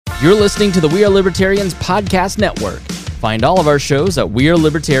You're listening to the We Are Libertarians Podcast Network. Find all of our shows at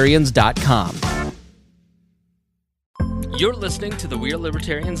wearelibertarians.com. You're listening to the We Are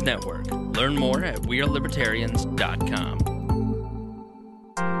Libertarians Network. Learn more at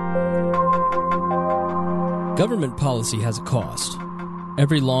wearelibertarians.com. Government policy has a cost.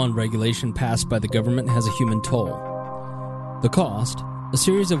 Every law and regulation passed by the government has a human toll. The Cost, a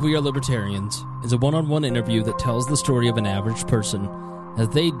series of We Are Libertarians, is a one-on-one interview that tells the story of an average person as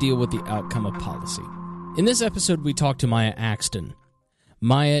they deal with the outcome of policy. In this episode, we talk to Maya Axton.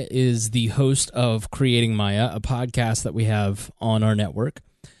 Maya is the host of Creating Maya, a podcast that we have on our network.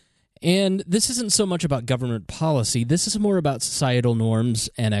 And this isn't so much about government policy, this is more about societal norms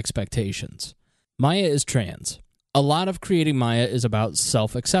and expectations. Maya is trans. A lot of Creating Maya is about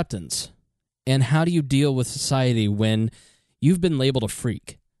self-acceptance. And how do you deal with society when you've been labeled a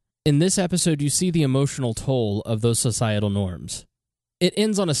freak? In this episode, you see the emotional toll of those societal norms. It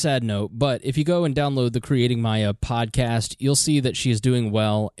ends on a sad note, but if you go and download the Creating Maya podcast, you'll see that she is doing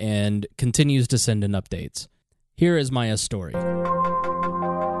well and continues to send in updates. Here is Maya's story.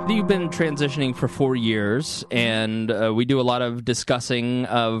 You've been transitioning for 4 years, and we do a lot of discussing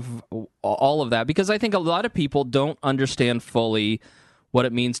of all of that, because I think a lot of people don't understand fully what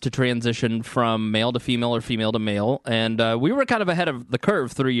it means to transition from male to female or female to male. And we were kind of ahead of the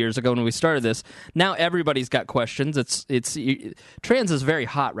curve 3 years ago when we started this. Now everybody's got questions. Trans is very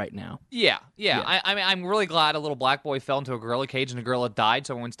hot right now. Yeah. I mean, I'm really glad a little black boy fell into a gorilla cage and a gorilla died,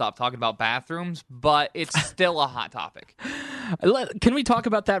 so everyone stopped talking about bathrooms, but it's still a hot topic. Can we talk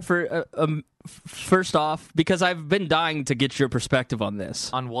about that for first off? Because I've been dying to get your perspective on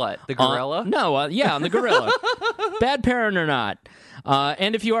this. On what? The gorilla? On the gorilla. Bad parent or not.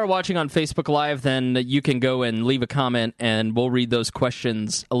 And if you are watching on Facebook Live, then you can go and leave a comment, and we'll read those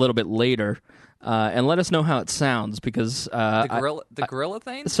questions a little bit later. And let us know how it sounds, because the gorilla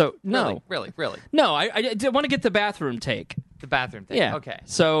thing? So no, really. No, I want to get the bathroom take. The bathroom thing. Yeah. Okay.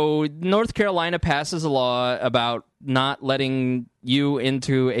 So North Carolina passes a law about not letting you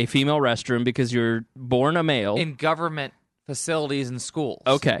into a female restroom because you're born a male in government facilities and schools.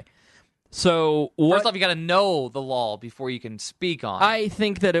 Okay. So first off, you got to know the law before you can speak on it. I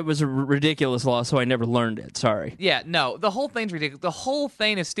think that it was a ridiculous law, so I never learned it. Sorry. Yeah, no, the whole thing's ridiculous. The whole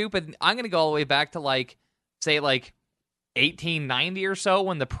thing is stupid. I'm going to go all the way back to, say 1890 or so,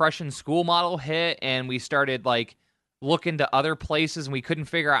 when the Prussian school model hit, and we started, looking to other places, and we couldn't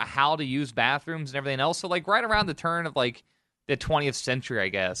figure out how to use bathrooms and everything else. So, right around the turn of, the 20th century, I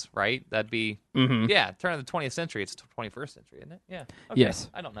guess, right? That'd be, turn of the 20th century. It's the 21st century, isn't it? Yeah. Okay. Yes.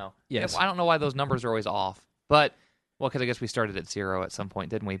 I don't know. Yes. I don't know why those numbers are always off. But, because I guess we started at 0 at some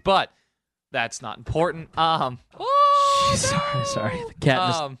point, didn't we? But that's not important. Sorry. The cat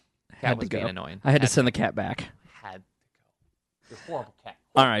just had to go. Being annoying. I had to send the cat back. Had to go. You're a horrible cat.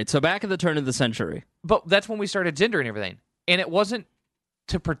 All right, so back at the turn of the century. But that's when we started gendering everything. And it wasn't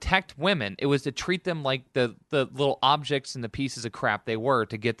to protect women. It was to treat them like the little objects and the pieces of crap they were,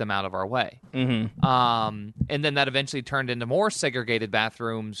 to get them out of our way. Mm-hmm. And then that eventually turned into more segregated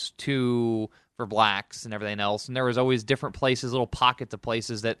bathrooms for blacks and everything else. And there was always different places, little pockets of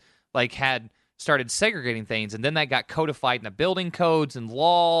places that had started segregating things. And then that got codified in the building codes and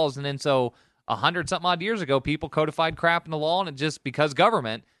laws. And then so 100-something odd years ago, people codified crap in the law, and it just, because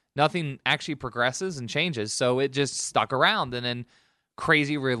government, nothing actually progresses and changes. So it just stuck around. And then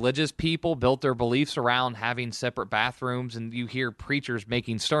crazy religious people built their beliefs around having separate bathrooms, and you hear preachers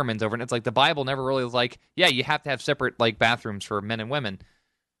making sermons over it. And it's the Bible never really was you have to have separate bathrooms for men and women.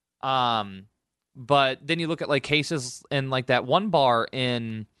 But then you look at cases in that one bar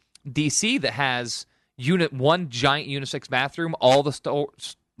in D.C. that has one giant unisex bathroom. All the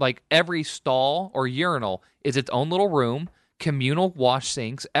every stall or urinal is its own little room, communal wash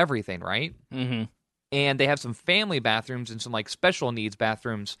sinks, everything, right? Mm-hmm. And they have some family bathrooms and some special needs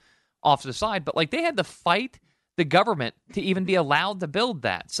bathrooms off to the side. But they had to fight the government to even be allowed to build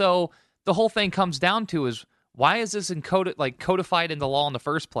that. So the whole thing comes down to is, why is this codified in the law in the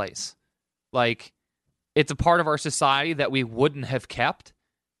first place? It's a part of our society that we wouldn't have kept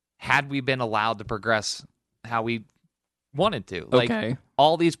had we been allowed to progress how we wanted to. Okay.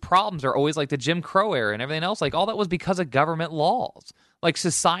 All these problems are always the Jim Crow era and everything else. All that was because of government laws.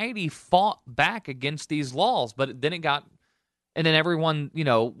 Society fought back against these laws, but then and then everyone,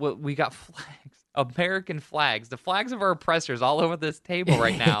 we got flags, American flags, the flags of our oppressors all over this table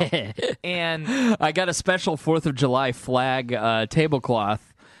right now. And I got a special 4th of July flag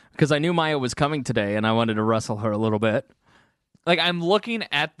tablecloth because I knew Maya was coming today, and I wanted to rustle her a little bit. Like, I'm looking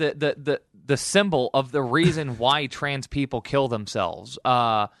at the symbol of the reason why trans people kill themselves.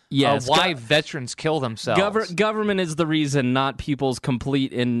 Yes, why veterans kill themselves. Government is the reason, not people's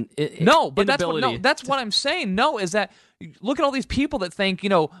complete No, but inability. that's what I'm saying. No, is that look at all these people that think,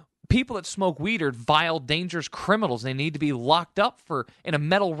 people that smoke weed are vile, dangerous criminals. They need to be locked up in a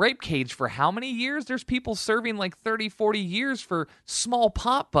metal rape cage for how many years? There's people serving like 30, 40 years for small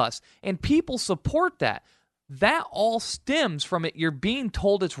pot busts, and people support that. That all stems from it. You're being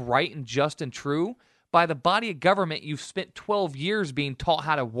told it's right and just and true by the body of government you've spent 12 years being taught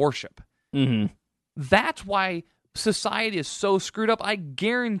how to worship. Mm-hmm. That's why society is so screwed up. I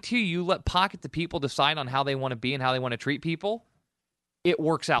guarantee you let pockets of people decide on how they want to be and how they want to treat people. It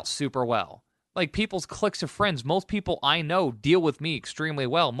works out super well. Like people's cliques of friends, most people I know deal with me extremely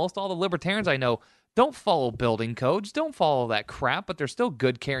well. Most all the libertarians I know don't follow building codes, don't follow that crap, but they're still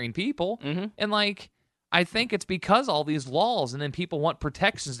good, caring people. Mm-hmm. And I think it's because all these laws, and then people want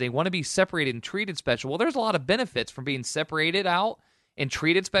protections. They want to be separated and treated special. Well, there's a lot of benefits from being separated out and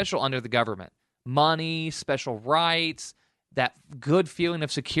treated special under the government. Money, special rights, that good feeling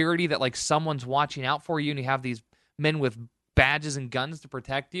of security that like someone's watching out for you, and you have these men with badges and guns to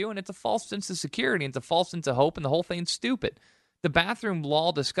protect you, and it's a false sense of security, and it's a false sense of hope, and the whole thing's stupid. The bathroom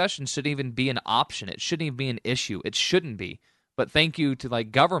law discussion shouldn't even be an option. It shouldn't even be an issue. It shouldn't be. But thank you to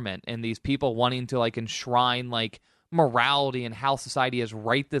like government and these people wanting to like enshrine like morality and how society is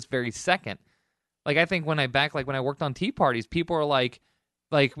right this very second. Like I think when I worked on Tea Parties, people are like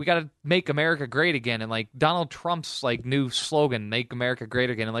we got to make America great again, and like Donald Trump's like new slogan, "Make America Great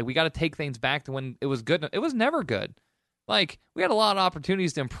Again," and like we got to take things back to when it was good. It was never good. Like we had a lot of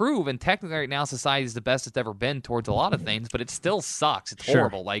opportunities to improve, and technically right now society is the best it's ever been towards a lot of things, but it still sucks. It's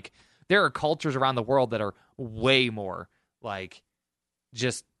horrible. Like there are cultures around the world that are way more like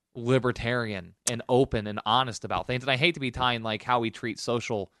just libertarian and open and honest about things. And I hate to be tying like how we treat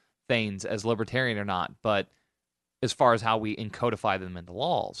social things as libertarian or not, but as far as how we encodify them into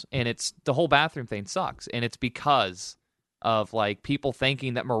laws. And it's the whole bathroom thing sucks. And it's because of like people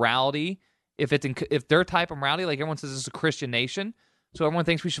thinking that morality, if their type of morality, like everyone says this is a Christian nation, so everyone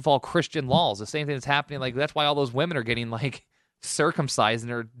thinks we should follow Christian laws. The same thing that's happening, like that's why all those women are getting like circumcised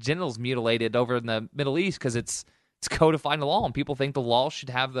and their genitals mutilated over in the Middle East, because it's codified in the law, and people think the law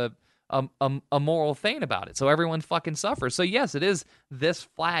should have a moral thing about it. So everyone fucking suffers. So yes, it is this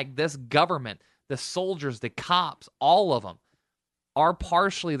flag, this government, the soldiers, the cops, all of them are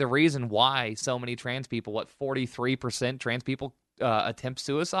partially the reason why so many trans people, 43% trans people attempt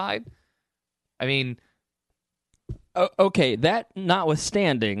suicide. I mean, okay, that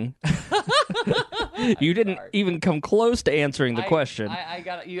notwithstanding, you didn't even come close to answering the question.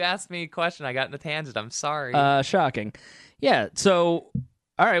 You asked me a question. I got in a tangent. I'm sorry. Shocking. Yeah. So,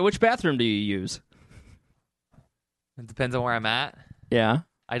 all right. Which bathroom do you use? It depends on where I'm at. Yeah.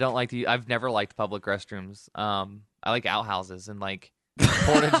 I've never liked public restrooms. I like outhouses and like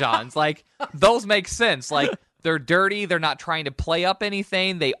porta johns. Like those make sense. Like they're dirty. They're not trying to play up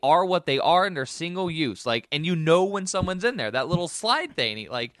anything. They are what they are, and they're single use. Like, and you know when someone's in there. That little slide thing.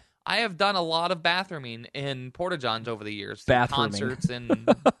 Like, I have done a lot of bathrooming in porta johns over the years, concerts and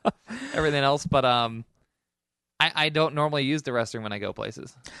everything else. But I don't normally use the restroom when I go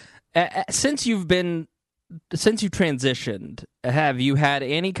places. Since you transitioned, have you had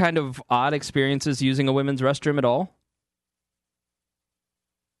any kind of odd experiences using a women's restroom at all?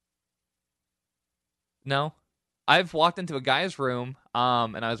 No. I've walked into a guy's room,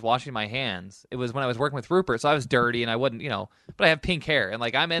 and I was washing my hands. It was when I was working with Rupert, so I was dirty, and I wouldn't, but I have pink hair, and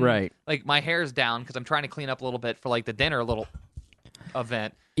like I'm in, right. Like my hair's down because I'm trying to clean up a little bit for like the dinner little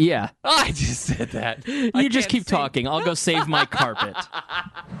event. Yeah. Oh, I just said that. You just keep talking. I'll go save my carpet.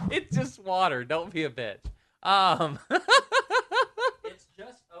 It's just water. Don't be a bitch. It's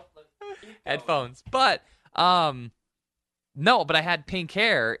just headphones, but no, but I had pink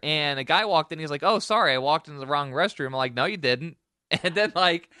hair, and a guy walked in. He's like, "Oh, sorry, I walked into the wrong restroom." I'm like, "No, you didn't." And then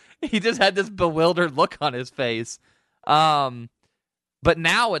like he just had this bewildered look on his face. But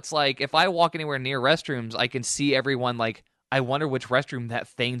now it's like if I walk anywhere near restrooms, I can see everyone. Like, I wonder which restroom that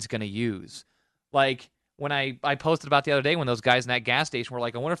thing's gonna use. Like when I posted about the other day when those guys in that gas station were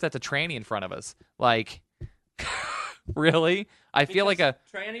like, "I wonder if that's a tranny in front of us." Like, really? I feel like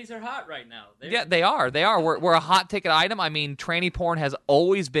trannies are hot right now. Yeah, they are. They are. We're a hot ticket item. I mean, tranny porn has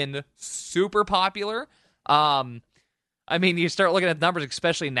always been super popular. I mean, you start looking at numbers,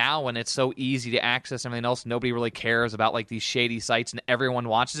 especially now when it's so easy to access and everything else. Nobody really cares about like these shady sites, and everyone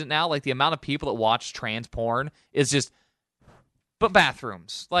watches it now. Like the amount of people that watch trans porn is just. But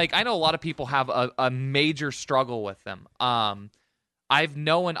bathrooms, like I know a lot of people have a major struggle with them. I've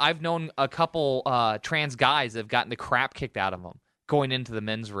known a couple trans guys that have gotten the crap kicked out of them going into the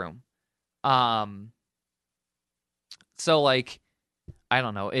men's room. So like, I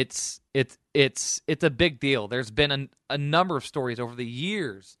don't know. It's a big deal. There's been a number of stories over the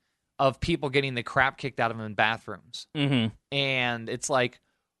years of people getting the crap kicked out of them in bathrooms. Mm-hmm. And it's like,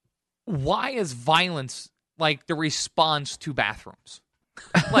 why is violence like the response to bathrooms?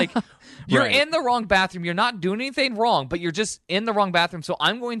 Like, you're Right. in the wrong bathroom. You're not doing anything wrong, but you're just in the wrong bathroom. So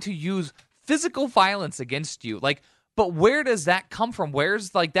I'm going to use physical violence against you. Like, but where does that come from?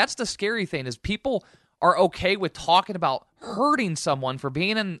 Where's like, that's the scary thing is people are okay with talking about hurting someone for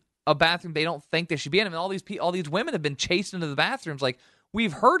being in a bathroom they don't think they should be in. I mean, all these women have been chased into the bathrooms. Like,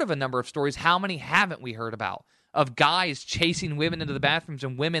 we've heard of a number of stories. How many haven't we heard about of guys chasing women into the bathrooms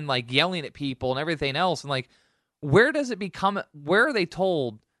and women like yelling at people and everything else? And like, where does it become? Where are they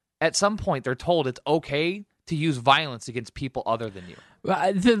told? At some point, they're told it's okay to use violence against people other than you.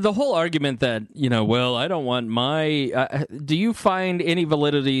 The whole argument that, well, I don't want my... do you find any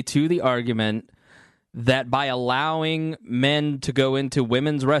validity to the argument that by allowing men to go into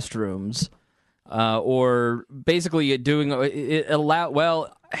women's restrooms, or basically doing...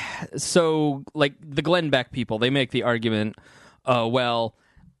 so, like, the Glenn Beck people, they make the argument,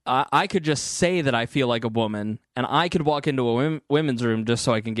 I could just say that I feel like a woman, and I could walk into a women's room just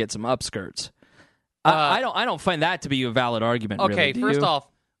so I can get some upskirts. I don't find that to be a valid argument. Okay, really. first off,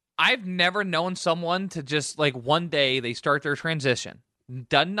 I've never known someone to just like one day they start their transition,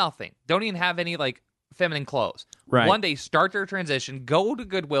 done nothing, don't even have any like feminine clothes. Right. One day start their transition, go to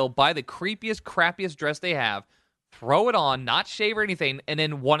Goodwill, buy the creepiest, crappiest dress they have, throw it on, not shave or anything, and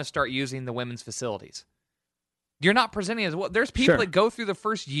then want to start using the women's facilities. You're not presenting as well. There's people Sure. that go through the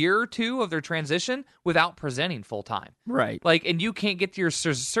first year or two of their transition without presenting full time. Right. Like, and you can't get to your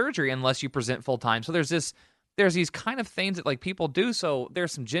surgery unless you present full time. So there's these kind of things that like people do. So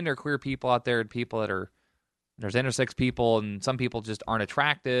there's some gender queer people out there and people that are, there's intersex people and some people just aren't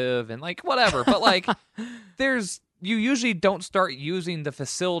attractive and like whatever. But like you usually don't start using the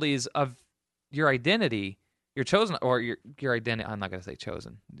facilities of your identity, your chosen, or your identity. I'm not going to say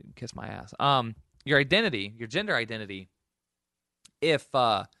chosen. Kiss my ass. Your identity, your gender identity, if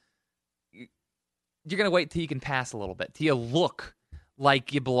you're going to wait till you can pass a little bit, till you look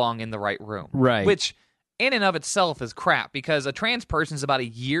like you belong in the right room. Right. Which, in and of itself, is crap, because a trans person is about a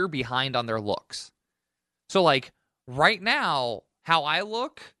year behind on their looks. So, like, right now, how I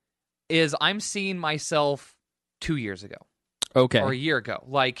look is I'm seeing myself 2 years ago. Okay. Or a year ago.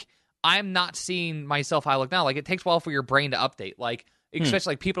 Like, I'm not seeing myself how I look now. Like, it takes a while for your brain to update. Like,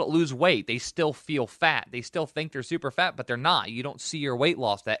 especially like people that lose weight, they still feel fat. They still think they're super fat, but they're not. You don't see your weight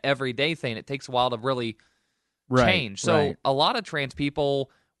loss, that everyday thing. It takes a while to really change. So a lot of trans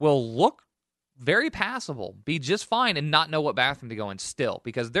people will look very passable, be just fine, and not know what bathroom to go in still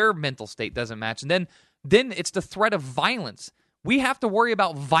because their mental state doesn't match. And then it's the threat of violence. We have to worry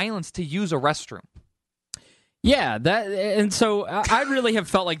about violence to use a restroom. Yeah, and so I really have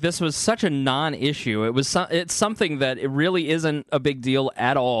felt like this was such a non-issue. It's something that it really isn't a big deal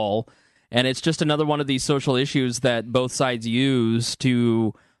at all, and it's just another one of these social issues that both sides use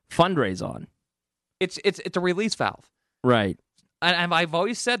to fundraise on. It's a release valve. Right. And I've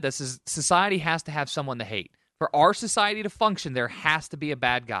always said this, is society has to have someone to hate. For our society to function, there has to be a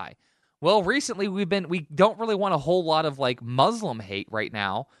bad guy. Well, recently we don't really want a whole lot of like Muslim hate right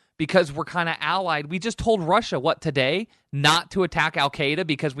now because we're kind of allied. We just told Russia today not to attack Al-Qaeda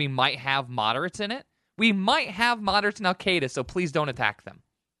because we might have moderates in it. We might have moderates in Al-Qaeda, so please don't attack them.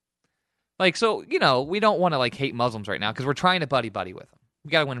 Like, so, we don't want to like hate Muslims right now because we're trying to buddy-buddy with them. We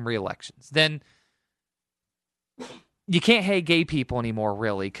got to win re-elections. Then you can't hate gay people anymore,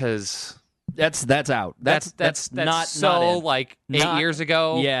 really, because that's out. That's not so not in. like 8 years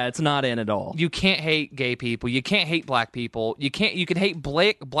ago. Yeah, it's not in at all. You can't hate gay people. You can't hate black people. You can hate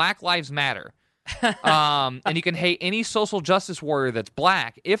Black Lives Matter. And you can hate any social justice warrior that's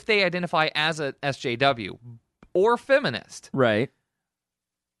black if they identify as a SJW or feminist. Right.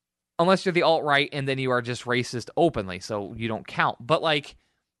 Unless you're the alt-right and then you are just racist openly, so you don't count. But like,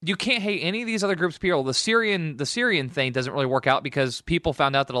 you can't hate any of these other groups of people. The Syrian thing doesn't really work out because people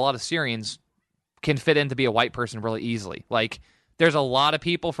found out that a lot of Syrians can fit in to be a white person really easily. Like, there's a lot of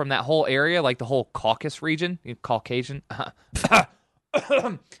people from that whole area, like the whole Caucasus region, Caucasian, that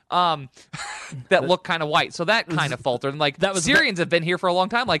look kind of white. So that kind of faltered. And like, Syrians have been here for a long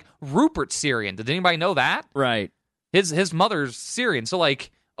time. Like, Rupert's Syrian. Did anybody know that? Right. His mother's Syrian. So like,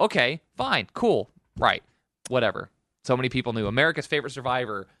 okay, fine, cool, right, whatever. So many people knew America's Favorite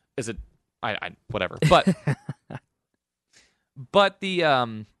Survivor is whatever. But but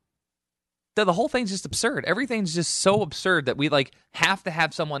the the whole thing's just absurd. Everything's just so absurd that we like have to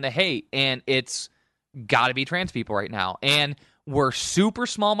have someone to hate, and it's got to be trans people right now. And we're super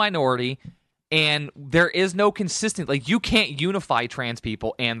small minority, and there is no consistent, like, you can't unify trans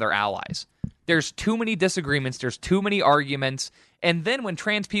people and their allies. There's too many disagreements, there's too many arguments, and then when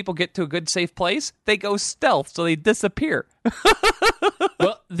trans people get to a good, safe place, they go stealth, so they disappear.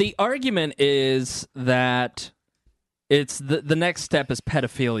 Well, the argument is that it's the next step is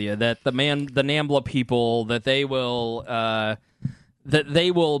pedophilia, that the NAMBLA people, that they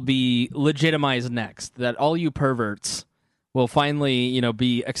will be legitimized next, that all you perverts will finally,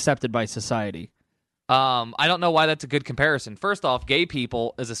 be accepted by society. I don't know why that's a good comparison. First off, gay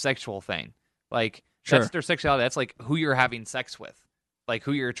people is a sexual thing. Like, Sure. That's their sexuality. That's like who you're having sex with, like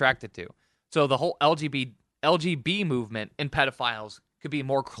who you're attracted to. So the whole LGB movement and pedophiles could be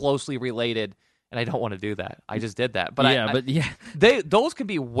more closely related, and I don't want to do that. I just did that. But those can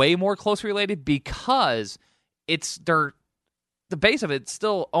be way more closely related because the base of it's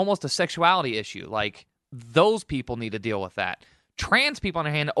still almost a sexuality issue. Like, those people need to deal with that. Trans people, on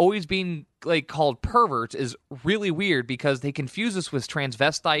the other hand, always being like called perverts is really weird because they confuse us with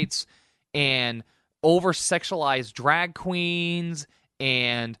transvestites and over-sexualized drag queens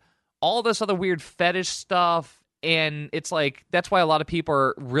and all this other weird fetish stuff. And it's like, that's why a lot of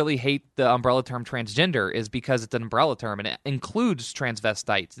people really hate the umbrella term transgender, is because it's an umbrella term and it includes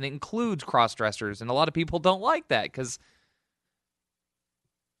transvestites and it includes cross-dressers. And a lot of people don't like that because,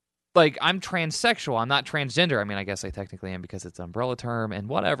 like, I'm transsexual, I'm not transgender. I mean, I guess I technically am because it's an umbrella term and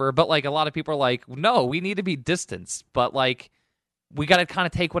whatever. But, like, a lot of people are like, no, we need to be distanced. But, like, we got to kind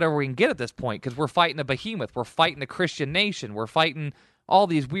of take whatever we can get at this point because we're fighting a behemoth. We're fighting a Christian nation. We're fighting all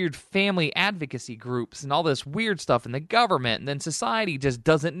these weird family advocacy groups and all this weird stuff in the government. And then society just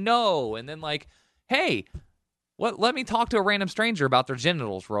doesn't know. And then, like, hey, let me talk to a random stranger about their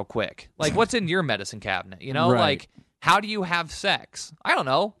genitals real quick. Like, what's in your medicine cabinet? Right. Like, how do you have sex? I don't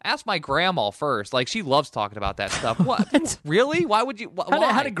know. Ask my grandma first. Like, she loves talking about that stuff. What? Really? Why would you?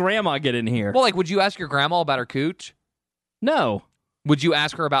 Why? How did grandma get in here? Well, like, would you ask your grandma about her cooch? No. Would you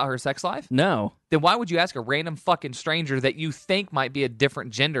ask her about her sex life? No. Then why would you ask a random fucking stranger that you think might be a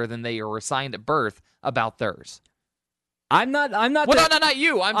different gender than they were assigned at birth about theirs? I'm not. Well, no, not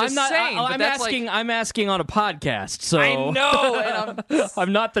you. I'm just saying. I'm asking on a podcast. So I know. And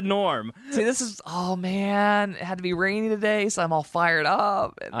I'm not the norm. See, this is. Oh man, it had to be rainy today, so I'm all fired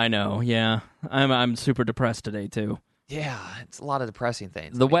up. I know. Yeah, I'm super depressed today too. Yeah, it's a lot of depressing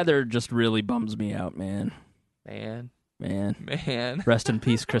things. The weather just really bums me out, man. Man. Rest in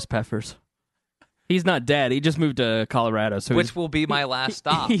peace, Chris Peffers. He's not dead. He just moved to Colorado, so which will be my last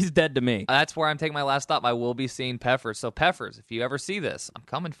stop. He's dead to me. That's where I'm taking my last stop. I will be seeing Peffers. So Peffers, if you ever see this, I'm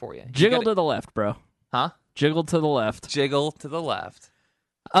coming for you. Jiggle to the left, bro. Huh? Jiggle to the left. Jiggle to the left.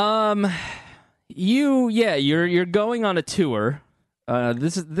 You're going on a tour.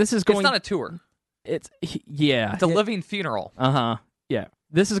 This is going. It's not a tour. It's a living funeral. Yeah.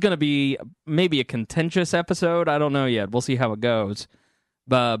 This is going to be maybe a contentious episode. I don't know yet. We'll see how it goes.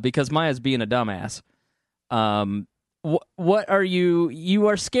 Because Maya's being a dumbass. What are you? You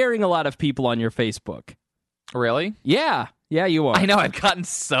are scaring a lot of people on your Facebook. Really? Yeah, you are. I know. I've gotten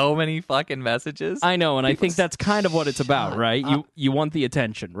so many fucking messages. I know, and I think that's kind of what it's about, right? You want the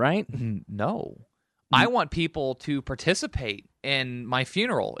attention, right? No, I want people to participate in my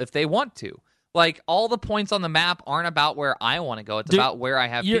funeral if they want to. Like, all the points on the map aren't about where I want to go. It's about where I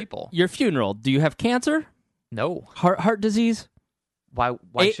have people. Your funeral, do you have cancer? No. Heart disease? Why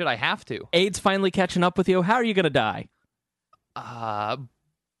should I have to? AIDS finally catching up with you? How are you going to die?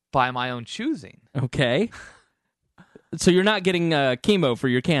 By my own choosing. Okay. So you're not getting chemo for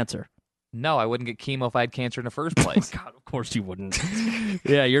your cancer? No, I wouldn't get chemo if I had cancer in the first place. God, of course you wouldn't.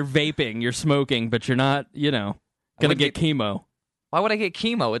 Yeah, you're vaping, you're smoking, but you're not, going to get chemo. Why would I get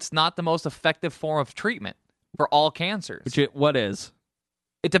chemo? It's not the most effective form of treatment for all cancers. What is?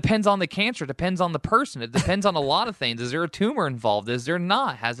 It depends on the cancer. It depends on the person. It depends on a lot of things. Is there a tumor involved? Is there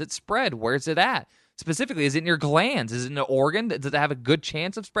not? Has it spread? Where's it at? Specifically, is it in your glands? Is it in an organ? Does it have a good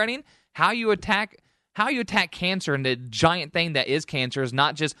chance of spreading? How you attack cancer and the giant thing that is cancer is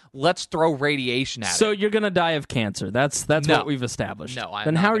not just let's throw radiation at it. So you're going to die of cancer. That's what we've established. No,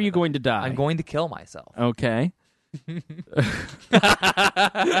 then how are you going to die? I'm going to kill myself. Okay.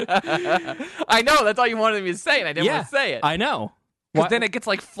 I know, that's all you wanted me to say, and I didn't want to say it. I know. Because then it gets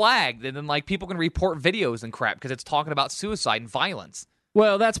flagged, and then people can report videos and crap because it's talking about suicide and violence.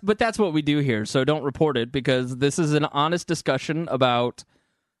 Well, that's what we do here. So don't report it because this is an honest discussion about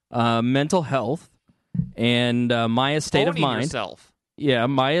mental health and Maya's state of mind. Yourself. Yeah,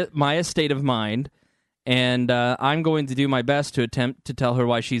 Maya's state of mind, and I'm going to do my best to attempt to tell her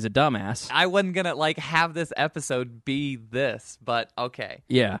why she's a dumbass. I wasn't gonna have this episode be this, but okay,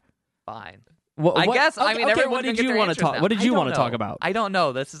 Yeah. fine. I guess. Okay, I mean, what did you want to talk? What did you want to talk about? I don't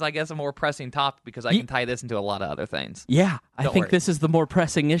know. This is, I guess, a more pressing topic because I can tie this into a lot of other things. Yeah, I Don't think worry. this is the more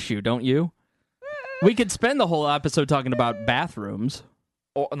pressing issue, don't you? We could spend the whole episode talking about bathrooms.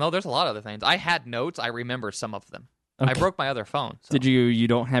 Oh, no, there's a lot of other things. I had notes. I remember some of them. I Okay. broke my other phone. So. Did you? You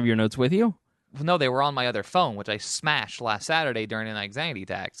don't have your notes with you? No, they were on my other phone, which I smashed last Saturday during an anxiety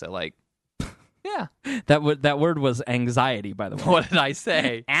attack. So, yeah. That word was anxiety, by the way. What did I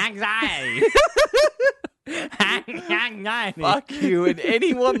say? Anxiety. Anxiety. Fuck you and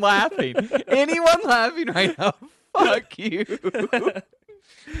anyone laughing. Anyone laughing right now, fuck you.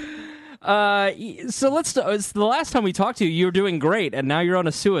 So it's the last time we talked to you, you were doing great, and now you're on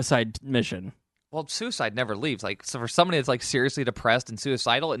a suicide mission. Well, suicide never leaves. So for somebody that's seriously depressed and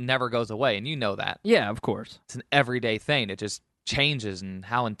suicidal, it never goes away, and you know that. Yeah, of course. It's an everyday thing. It just changes and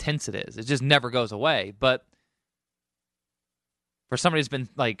how intense it is. It just never goes away. But for somebody who's been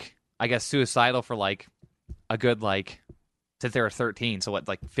I guess suicidal for a good since they were 13, so what,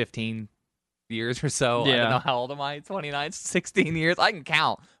 15 years or so? Yeah. I don't know, how old am I? 29, 16 years? I can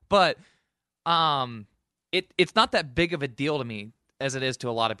count. But it's not that big of a deal to me as it is to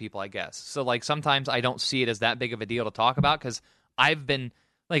a lot of people, I guess. So sometimes I don't see it as that big of a deal to talk about because I've been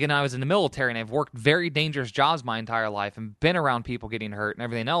and I was in the military and I've worked very dangerous jobs my entire life and been around people getting hurt and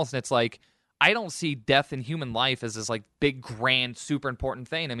everything else, and it's I don't see death in human life as this big, grand, super important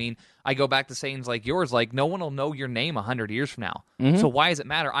thing. I mean, I go back to sayings like yours, no one will know your name 100 years from now. Mm-hmm. So why does it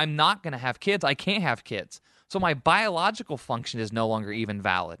matter? I'm not going to have kids. I can't have kids. So my biological function is no longer even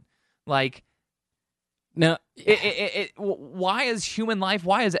valid. Now, why is human life,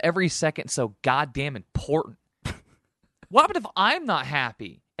 why is every second so goddamn important? What if I'm not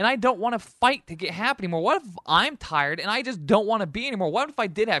happy and I don't want to fight to get happy anymore? What if I'm tired and I just don't want to be anymore? What if I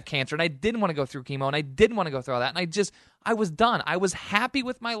did have cancer and I didn't want to go through chemo and I didn't want to go through all that and I was done. I was happy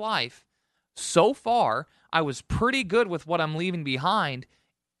with my life. So far, I was pretty good with what I'm leaving behind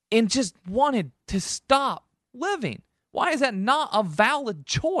and just wanted to stop living. Why is that not a valid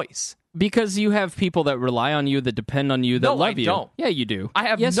choice? because you have people that rely on you, that depend on you, that love you. No, I don't. Yeah, you do. I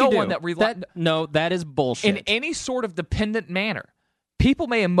have yes, no you do. one that relies... No, that is bullshit. In any sort of dependent manner. People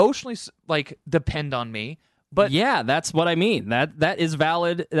may emotionally, depend on me, but... Yeah, that's what I mean. That is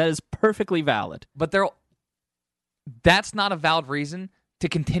valid. That is perfectly valid. But that's not a valid reason to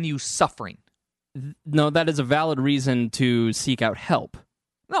continue suffering. No, that is a valid reason to seek out help.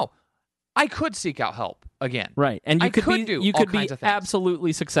 No, I could seek out help again. Right, and you could be of things.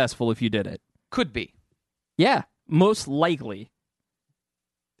 absolutely successful if you did it. Could be. Yeah, most likely.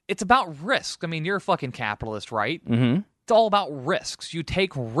 It's about risk. I mean, you're a fucking capitalist, right? Mm-hmm. It's all about risks. You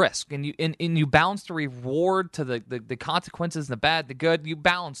take risk, and you balance the reward to the consequences, the bad, the good. You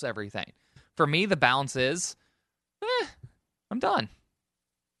balance everything. For me, the balance is, I'm done.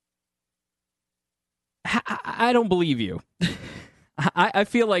 I don't believe you. I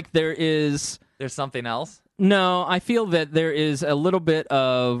feel like there's something else? No, I feel that there is a little bit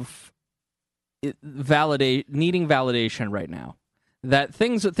of needing validation right now. That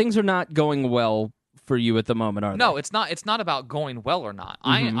things are not going well for you at the moment, are they? No, it's not. It's not about going well or not.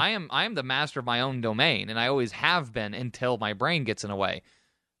 Mm-hmm. I am the master of my own domain, and I always have been until my brain gets in the way.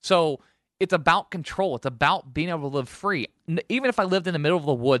 So it's about control. It's about being able to live free. Even if I lived in the middle of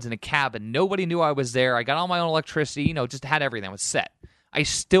the woods in a cabin, nobody knew I was there. I got all my own electricity. Just had everything. I was set. I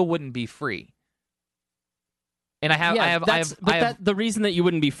still wouldn't be free. And the reason that you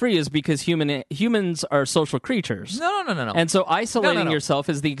wouldn't be free is because humans are social creatures. No. And so isolating yourself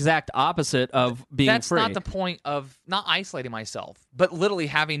is the exact opposite of being That's free. That's not the point of not isolating myself, but literally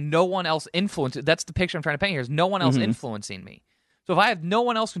having no one else influence. That's the picture I'm trying to paint here, is no one else influencing me. So if I have no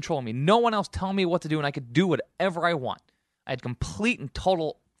one else controlling me, no one else telling me what to do, and I could do whatever I want, I had complete and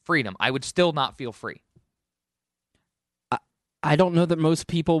total freedom, I would still not feel free. I don't know that most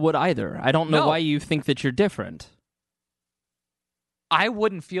people would either. I don't know why you think that you're different. I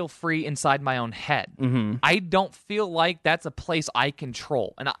wouldn't feel free inside my own head. Mm-hmm. I don't feel like that's a place I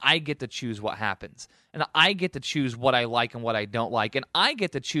control, and I get to choose what happens, and I get to choose what I like and what I don't like, and I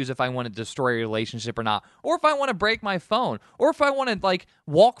get to choose if I want to destroy a relationship or not, or if I want to break my phone, or if I want to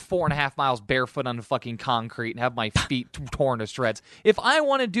walk 4.5 miles barefoot on the fucking concrete and have my feet torn to shreds. If I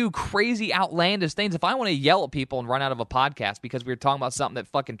want to do crazy outlandish things, if I want to yell at people and run out of a podcast because we were talking about something that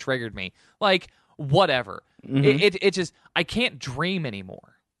fucking triggered me, whatever. Mm-hmm. It just, I can't dream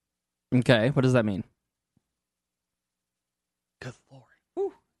anymore. Okay, what does that mean? Good Lord.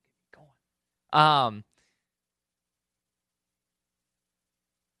 Woo. Going.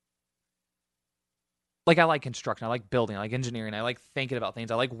 like I like construction, I like building, I like engineering, I like thinking about things,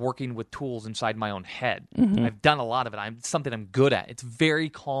 I like working with tools inside my own head. I've done a lot of it. I'm something I'm good at. It's very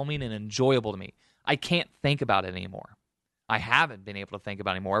calming and enjoyable to me. I can't think about it anymore. I haven't been able to think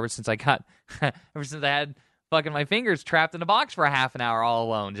about it anymore ever since I had fucking my fingers trapped in a box for a half an hour all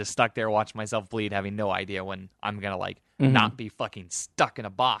alone, just stuck there watching myself bleed, having no idea when I'm gonna like not be fucking stuck in a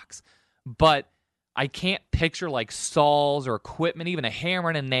box. But I can't picture like saws or equipment, even a hammer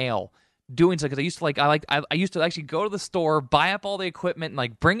and a nail, doing so, because I used to actually go to the store, buy up all the equipment, and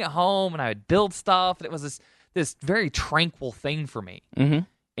like bring it home, and I would build stuff, and it was this very tranquil thing for me.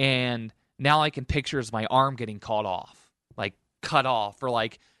 And now I can picture as my arm getting cut off, or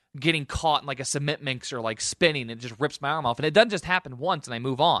like getting caught in like a cement mixer, like spinning, and it just rips my arm off. And it doesn't just happen once and I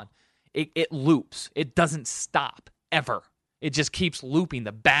move on. It loops. It doesn't stop ever. It just keeps looping.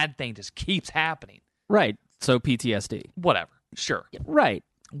 The bad thing just keeps happening. Right. So PTSD. Whatever. Sure. Right.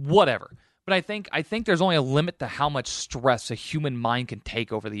 Whatever. But I think there's only a limit to how much stress a human mind can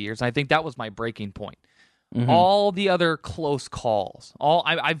take over the years. And I think that was my breaking point. All the other close calls.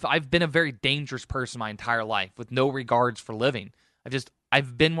 I've been a very dangerous person my entire life with no regards for living.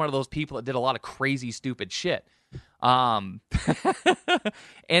 I've been one of those people that did a lot of crazy, stupid shit. And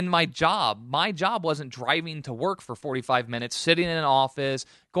my job wasn't driving to work for 45 minutes, sitting in an office,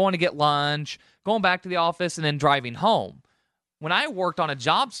 going to get lunch, going back to the office, and then driving home. When I worked on a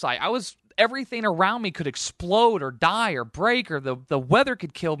job site, everything around me could explode or die or break, or the weather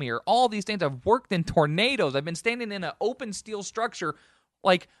could kill me, or all these things. I've worked in tornadoes. I've been standing in an open steel structure.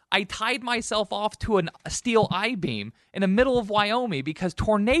 Like, I tied myself off to a steel I-beam in the middle of Wyoming because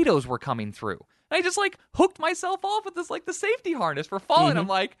tornadoes were coming through. And I just, like, hooked myself off with this, like, the safety harness for falling. I'm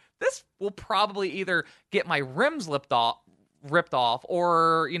like, this will probably either get my rims ripped off,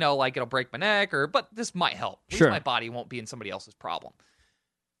 or, you know, like, it'll break my neck, but this might help. At least my body won't be in somebody else's problem.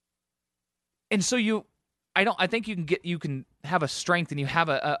 And so I think you can have a strength, and you have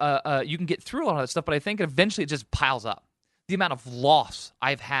you can get through a lot of that stuff, but I think eventually it just piles up. The amount of loss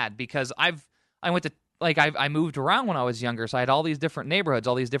I've had, because I moved around when I was younger, so I had all these different neighborhoods,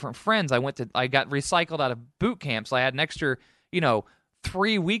 all these different friends. I got recycled out of boot camp, so I had an extra,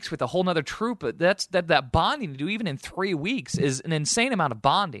 3 weeks with a whole nother troop. But that bonding to do even in 3 weeks is an insane amount of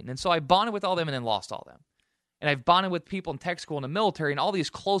bonding. And so I bonded with all them and then lost all them. And I've bonded with people in tech school and the military and all these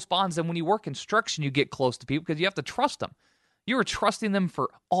close bonds. And when you work construction, you get close to people because you have to trust them. You are trusting them for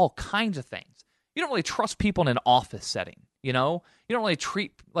all kinds of things. You don't really trust people in an office setting, You don't really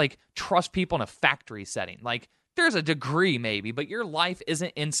trust people in a factory setting. Like, there's a degree maybe, but your life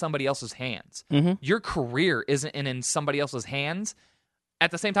isn't in somebody else's hands. Your career isn't in somebody else's hands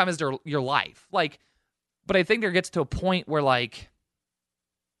at the same time as your life. Like, but I think there gets to a point where, like,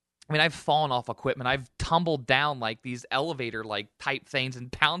 I mean, I've fallen off equipment. I've tumbled down, like, these elevator, like, type things and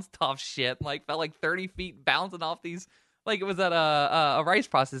bounced off shit. Like, felt like 30 feet bouncing off these. Like, it was at a rice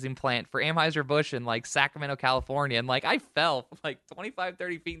processing plant for Anheuser-Busch in, like, Sacramento, California. And, like, I fell, like, 25,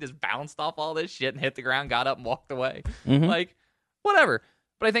 30 feet and just bounced off all this shit and hit the ground, got up and walked away. Like, whatever.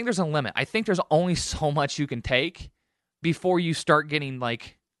 But I think there's a limit. I think there's only so much you can take before you start getting,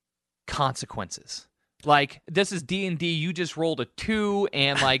 like, consequences. Like, this is D&D, you just rolled a 2,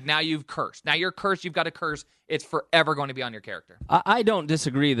 and, like, now you've cursed. Now you're cursed, you've got to curse. It's forever going to be on your character. I don't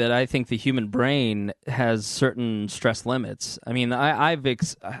disagree that I think the human brain has certain stress limits. I mean,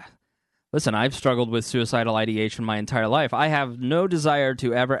 listen, I've struggled with suicidal ideation my entire life. I have no desire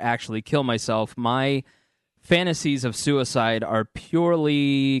to ever actually kill myself. My fantasies of suicide are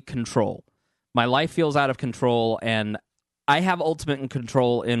purely control. My life feels out of control, and I have ultimate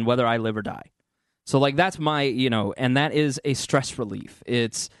control in whether I live or die. So, like, that's my, and that is a stress relief.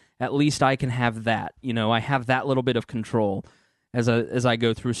 It's, at least I can have that. I have that little bit of control as I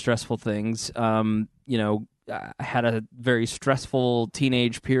go through stressful things. I had a very stressful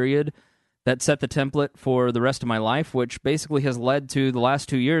teenage period that set the template for the rest of my life, which basically has led to the last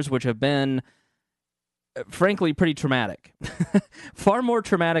 2 years, which have been, frankly, pretty traumatic. Far more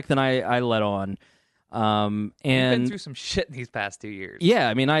traumatic than I let on. And you've been through some shit in these past 2 years. Yeah,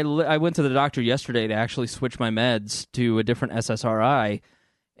 I mean, I went to the doctor yesterday to actually switch my meds to a different SSRI,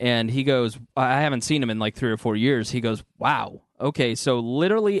 and he goes, I haven't seen him in like 3 or 4 years. He goes, wow, okay, so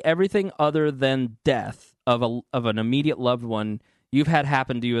literally everything other than death of an immediate loved one you've had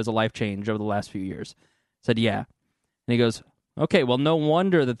happen to you as a life change over the last few years. I said, yeah. And he goes, okay, well, no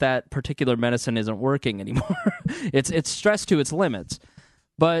wonder that particular medicine isn't working anymore. It's stressed to its limits.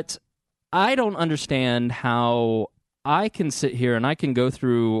 But I don't understand how I can sit here and I can go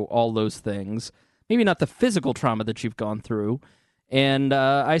through all those things, maybe not the physical trauma that you've gone through, and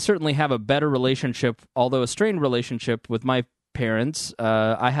I certainly have a better relationship, although a strained relationship, with my parents.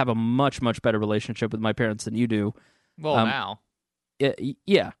 I have a much, much better relationship with my parents than you do. Well, now.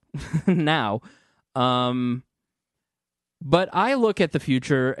 Yeah, now. But I look at the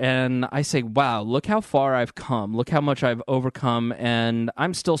future and I say, wow, look how far I've come. Look how much I've overcome, and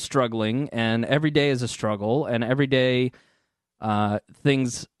I'm still struggling, and every day is a struggle, and every day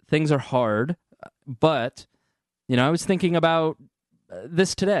things are hard. But, I was thinking about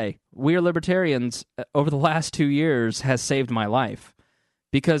this today. We Are Libertarians, over the last 2 years, has saved my life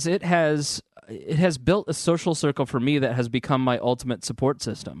because it has built a social circle for me that has become my ultimate support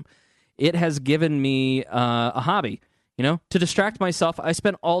system. It has given me a hobby. To distract myself, I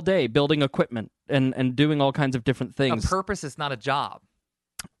spent all day building equipment and doing all kinds of different things. A purpose is not a job.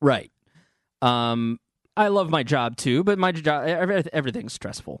 Right. I love my job too, but my job, everything's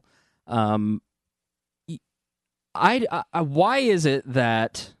stressful. Why is it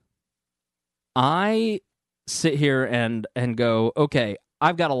that I sit here and go, okay,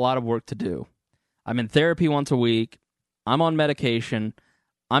 I've got a lot of work to do. I'm in therapy once a week. I'm on medication.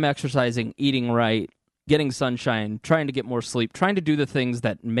 I'm exercising, eating right, getting sunshine, trying to get more sleep, trying to do the things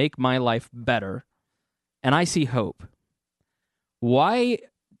that make my life better, and I see hope. Why?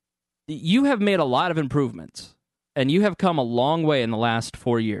 You have made a lot of improvements, and you have come a long way in the last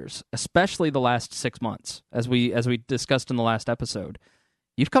 4 years, especially the last 6 months, as we discussed in the last episode.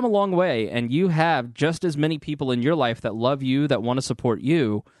 You've come a long way, and you have just as many people in your life that love you, that want to support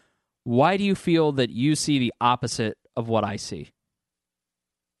you. Why do you feel that you see the opposite of what I see?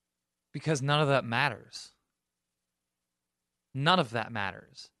 Because none of that matters. None of that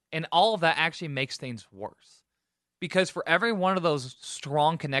matters. And all of that actually makes things worse. Because for every one of those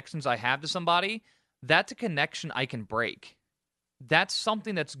strong connections I have to somebody, that's a connection I can break. That's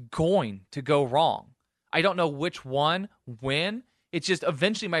something that's going to go wrong. I don't know which one, when. It's just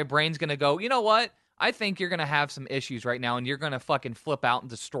eventually my brain's going to go, you know what? I think you're going to have some issues right now and you're going to fucking flip out and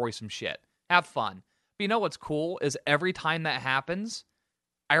destroy some shit. Have fun. But you know what's cool is every time that happens,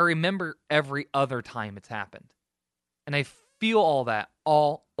 I remember every other time it's happened. And I feel all that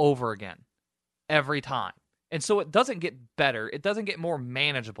all over again. Every time. And so it doesn't get better. It doesn't get more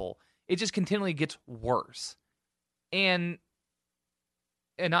manageable. It just continually gets worse. And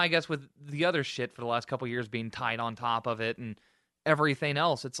I guess with the other shit for the last couple of years being tied on top of it and everything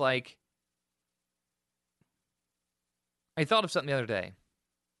else, it's like, I thought of something the other day.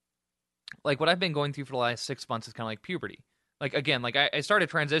 Like what I've been going through for the last 6 months is kind of like puberty. Like, again, like I started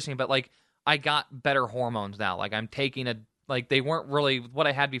transitioning, but like I got better hormones now. Like I'm taking they weren't really, what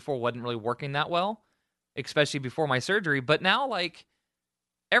I had before wasn't really working that well, especially before my surgery. But now like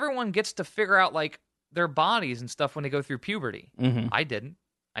everyone gets to figure out like their bodies and stuff when they go through puberty. Mm-hmm. I didn't.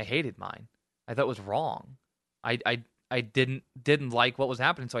 I hated mine. I thought it was wrong. I didn't like what was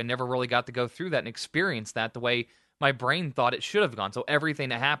happening, so I never really got to go through that and experience that the way my brain thought it should have gone. So everything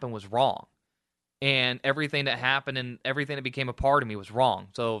that happened was wrong. And everything that happened and everything that became a part of me was wrong.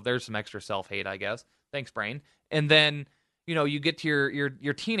 So there's some extra self-hate, I guess. Thanks, brain. And then, you get to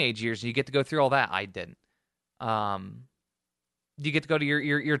your teenage years and you get to go through all that. I didn't. You get to go to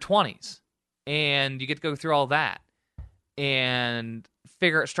your 20s and you get to go through all that and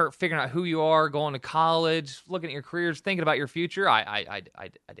start figuring out who you are, going to college, looking at your careers, thinking about your future. I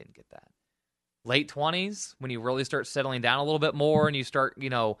didn't get that. Late 20s, when you really start settling down a little bit more and you start,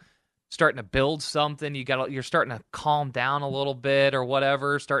 starting to build something, you're starting to calm down a little bit or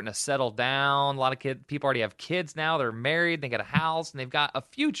whatever, starting to settle down. A lot of people already have kids now. They're married, they got a house, and they've got a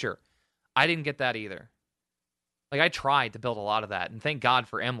future. I didn't get that either. Like, I tried to build a lot of that, and thank God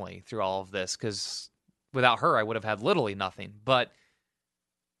for Emily through all of this, because without her, I would have had literally nothing. But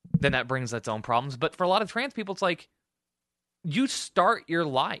then that brings its own problems. But for a lot of trans people, it's like, you start your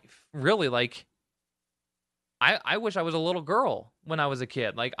life, really, like, I wish I was a little girl when I was a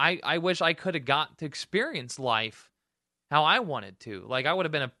kid. Like, I wish I could have got to experience life how I wanted to. Like, I would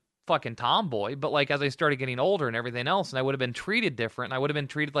have been a fucking tomboy, but, like, as I started getting older and everything else, and I would have been treated different, and I would have been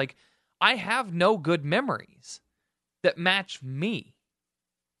treated like, I have no good memories that match me.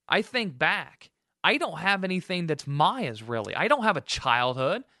 I think back. I don't have anything that's Maya's, really. I don't have a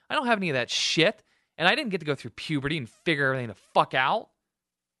childhood. I don't have any of that shit, and I didn't get to go through puberty and figure everything the fuck out.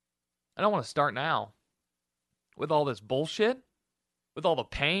 I don't want to start now. With all this bullshit, with all the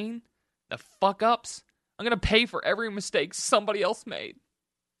pain, the fuck-ups, I'm going to pay for every mistake somebody else made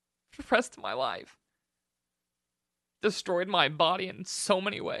for the rest of my life. Destroyed my body in so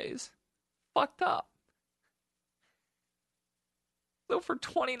many ways. Fucked up. So for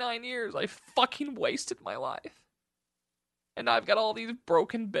 29 years, I fucking wasted my life. And I've got all these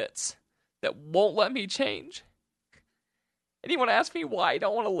broken bits that won't let me change. Anyone ask me why I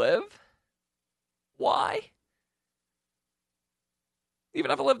don't want to live? Why?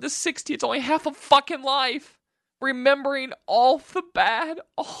 Even if I live to 60, it's only half a fucking life. Remembering all the bad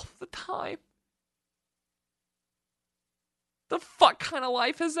all the time. The fuck kind of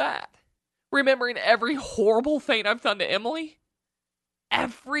life is that? Remembering every horrible thing I've done to Emily?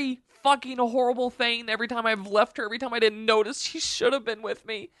 Every fucking horrible thing. Every time I've left her, every time I didn't notice she should have been with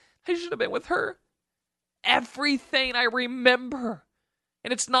me. I should have been with her. Everything I remember.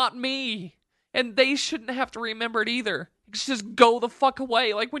 And it's not me. And they shouldn't have to remember it either. It should just go the fuck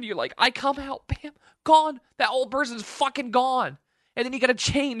away. Like when you're like, I come out, bam, gone. That old person's fucking gone. And then you gotta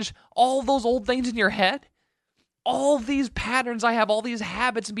change all those old things in your head. All these patterns I have, all these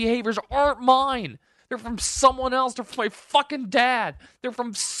habits and behaviors aren't mine. They're from someone else. They're from my fucking dad. They're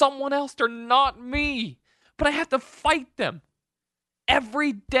from someone else. They're not me. But I have to fight them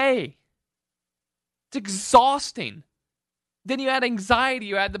every day. It's exhausting. Then you add anxiety,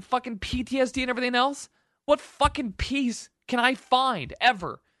 you add the fucking PTSD and everything else. What fucking peace can I find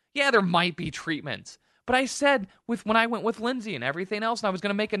ever? Yeah, there might be treatments. But I said when I went with Lindsay and everything else, and I was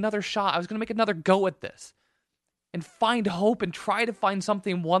going to make another shot. I was going to make another go at this. And find hope and try to find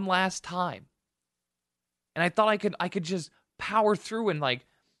something one last time. And I thought I could just power through and like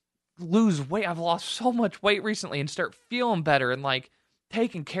lose weight. I've lost so much weight recently and start feeling better and like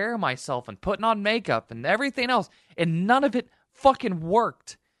taking care of myself and putting on makeup and everything else. And none of it fucking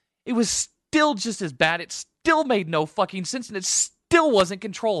worked. It was still just as bad. It still made no fucking sense and it still wasn't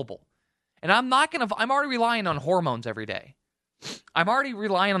controllable. And I'm already relying on hormones every day. I'm already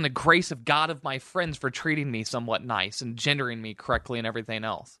relying on the grace of God of my friends for treating me somewhat nice and gendering me correctly and everything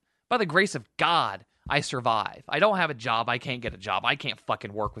else. By the grace of God, I survive. I don't have a job. I can't get a job. I can't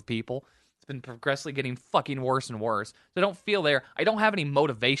fucking work with people. It's been progressively getting fucking worse and worse. So I don't feel there. I don't have any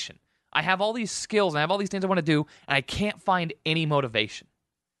motivation. I have all these skills and I have all these things I want to do, and I can't find any motivation.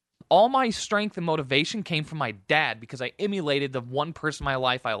 All my strength and motivation came from my dad because I emulated the one person in my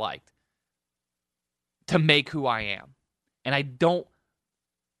life I liked to make who I am. And I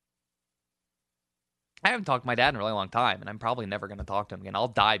haven't talked to my dad in a really long time, and I'm probably never going to talk to him again. I'll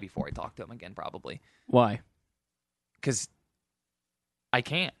die before I talk to him again, probably. Why? Because I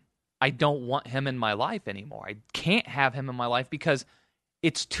can't. I don't want him in my life anymore. I can't have him in my life because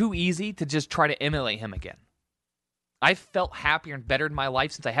it's too easy to just try to emulate him again. I've felt happier and better in my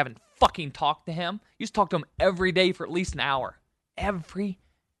life since I haven't fucking talked to him. I used to talk to him every day for at least an hour. Every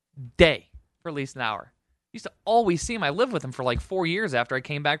day for at least an hour. Used to always see him. I lived with him for like 4 years after I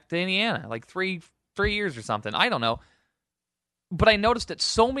came back to Indiana. Like three years or something. I don't know. But I noticed that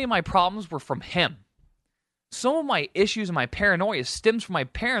so many of my problems were from him. Some of my issues and my paranoia stems from my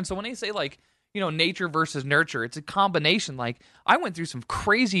parents. So when they say like, nature versus nurture, it's a combination. Like I went through some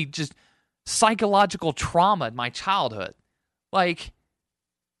crazy just psychological trauma in my childhood. Like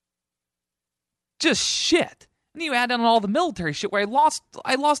just shit. And you add in all the military shit where I lost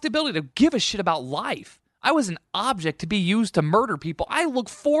the ability to give a shit about life. I was an object to be used to murder people. I look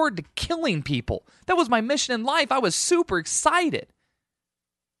forward to killing people. That was my mission in life. I was super excited.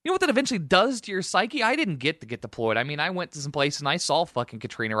 You know what that eventually does to your psyche? I didn't get to get deployed. I mean, I went to some place and I saw fucking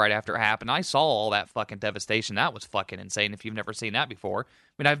Katrina right after it happened. I saw all that fucking devastation. That was fucking insane if you've never seen that before.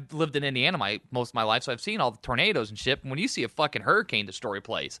 I mean, I've lived in Indiana most of my life, so I've seen all the tornadoes and shit. When you see a fucking hurricane destroy a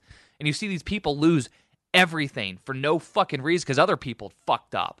place, and you see these people lose everything for no fucking reason because other people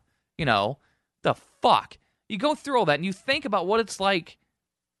fucked up, the fuck? You go through all that and you think about what it's like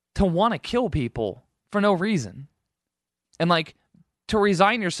to want to kill people for no reason. And like to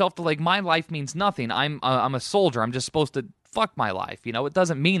resign yourself to like my life means nothing. I'm a soldier. I'm just supposed to fuck my life. It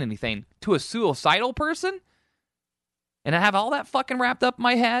doesn't mean anything to a suicidal person. And I have all that fucking wrapped up in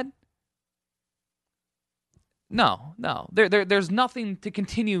my head. No. There's nothing to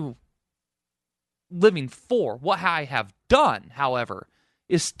continue living for. What I have done, however,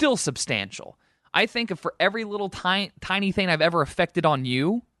 is still substantial. I think for every little tiny thing I've ever affected on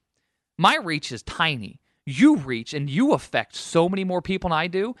you, my reach is tiny. You reach and you affect so many more people than I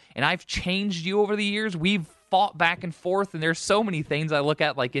do, and I've changed you over the years. We've fought back and forth, and there's so many things I look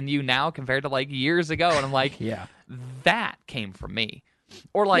at like in you now compared to like years ago, and I'm like, yeah, that came from me.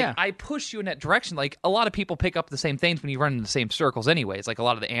 Or like I push you in that direction. Like a lot of people pick up the same things when you run in the same circles anyways, like a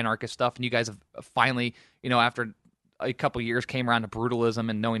lot of the anarchist stuff, and you guys have finally, after a couple years came around to brutalism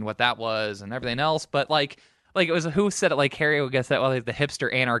and knowing what that was and everything else. But like it was who said it? Like Harry, I guess that the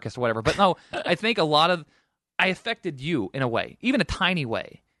hipster anarchist or whatever. But no, I think I affected you in a way, even a tiny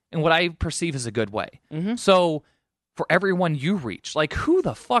way, in what I perceive as a good way. Mm-hmm. So for everyone you reach, like who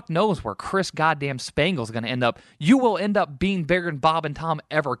the fuck knows where Chris goddamn Spangle's going to end up? You will end up being bigger than Bob and Tom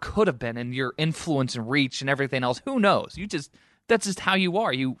ever could have been in your influence and reach and everything else. Who knows? That's just how you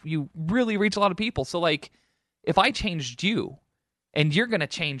are. You really reach a lot of people. So like, if I changed you, and you're going to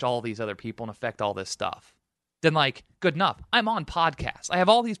change all these other people and affect all this stuff, then, like, good enough. I'm on podcasts. I have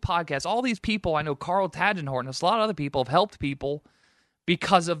all these podcasts. All these people, I know Carl Tagenhort and a lot of other people have helped people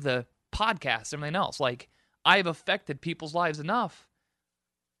because of the podcast and everything else. Like, I've affected people's lives enough.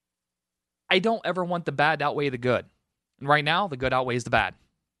 I don't ever want the bad to outweigh the good. And right now, the good outweighs the bad.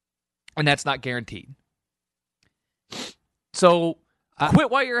 And that's not guaranteed. So,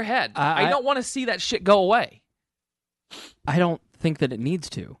 quit while you're ahead. I don't want to see that shit go away. I don't think that it needs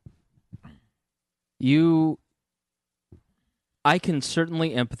to. I can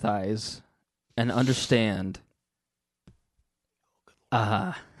certainly empathize and understand.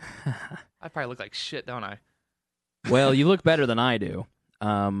 I probably look like shit, don't I? Well, you look better than I do.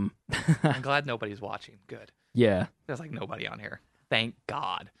 I'm glad nobody's watching. Good. Yeah. There's like nobody on here. Thank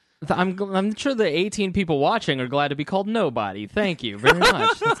God. I'm sure the 18 people watching are glad to be called nobody. Thank you very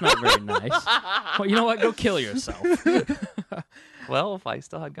much. That's not very nice. Well, you know what? Go kill yourself. Well, if I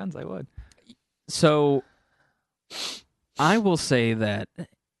still had guns, I would. So, I will say that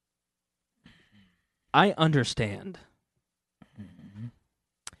I understand.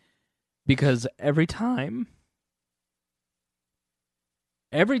 Because every time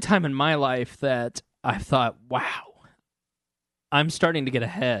in my life that I've thought, wow, I'm starting to get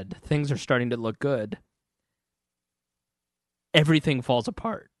ahead, things are starting to look good, everything falls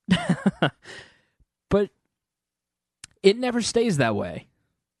apart. But it never stays that way.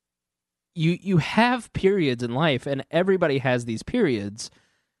 You have periods in life, and everybody has these periods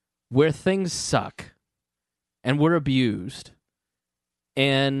where things suck, and we're abused,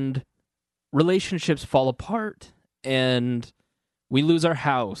 and relationships fall apart, and we lose our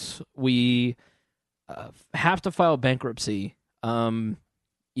house. We have to file bankruptcy. I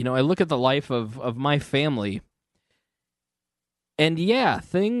look at the life of my family, and yeah,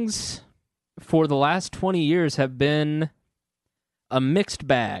 things for the last 20 years have been a mixed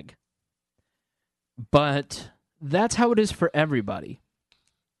bag. But that's how it is for everybody.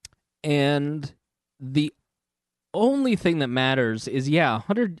 And the only thing that matters is,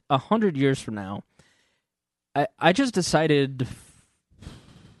 100 years from now, I just decided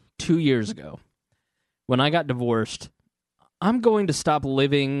 2 years ago, when I got divorced, I'm going to stop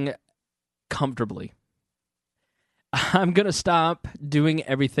living comfortably. I'm going to stop doing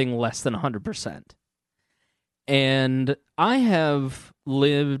everything less than 100%. And I have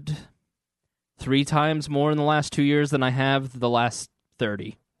lived 3 times more in the last 2 years than I have the last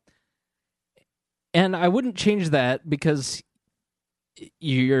 30. And I wouldn't change that because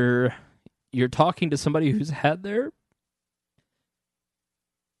you're talking to somebody who's had their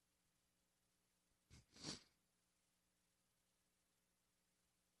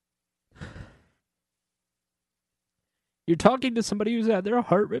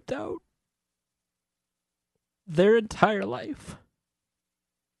heart ripped out their entire life.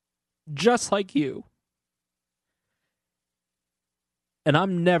 Just like you. And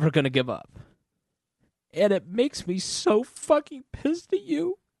I'm never going to give up. And it makes me so fucking pissed at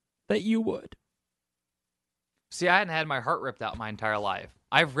you that you would. See, I hadn't had my heart ripped out my entire life.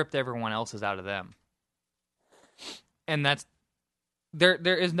 I've ripped everyone else's out of them. And that's... There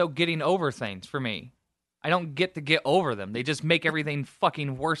is no getting over things for me. I don't get to get over them. They just make everything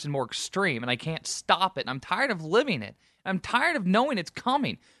fucking worse and more extreme, and I can't stop it. And I'm tired of living it. I'm tired of knowing it's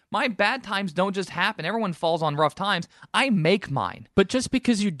coming. My bad times don't just happen. Everyone falls on rough times. I make mine. But just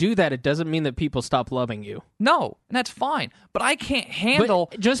because you do that, it doesn't mean that people stop loving you. No, and that's fine. But I can't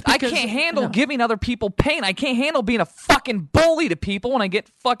handle giving other people pain. I can't handle being a fucking bully to people when I get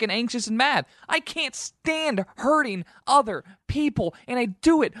fucking anxious and mad. I can't stand hurting other people, and I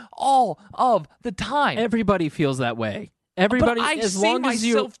do it all of the time. Everybody feels that way. Everybody, but I as see long as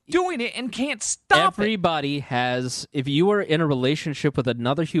myself doing it and can't stop everybody has, if you are in a relationship with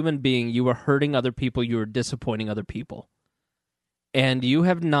another human being, you are hurting other people, you are disappointing other people. And you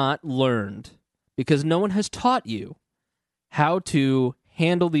have not learned, because no one has taught you how to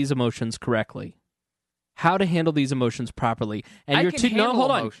handle these emotions correctly, how to handle these emotions properly. And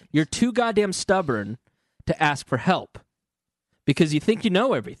you're too goddamn stubborn to ask for help because you think you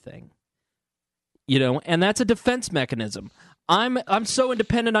know everything. And that's a defense mechanism. I'm so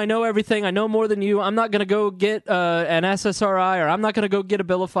independent, I know everything, I know more than you, I'm not going to go get an SSRI, or I'm not going to go get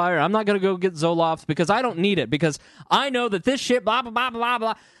Abilify, or I'm not going to go get Zoloft, because I don't need it, because I know that this shit, blah, blah, blah, blah,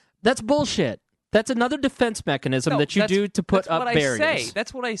 blah. That's bullshit. That's another defense mechanism that you do to put up barriers.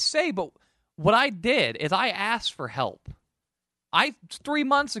 That's what I say, but what I did is I asked for help. 3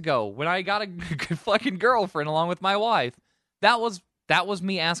 months ago, when I got a good fucking girlfriend along with my wife, that was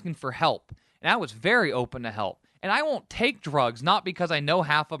me asking for help. And I was very open to help. and I won't take drugs not because I know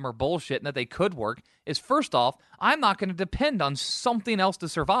half of them are bullshit and that they could work, is first off, I'm not going to depend on something else to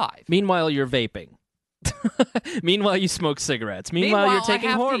survive. Meanwhile, you're vaping. Meanwhile, you smoke cigarettes. Meanwhile, you're taking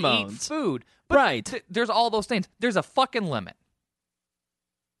I have hormones. To eat food. But right. There's all those things. There's a fucking limit.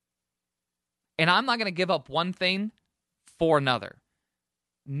 And I'm not going to give up one thing for another.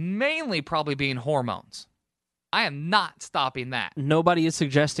 Mainly probably being hormones. I am not stopping that. Nobody is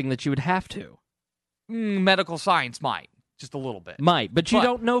suggesting that you would have to. Medical science might. Just a little bit. Might, but you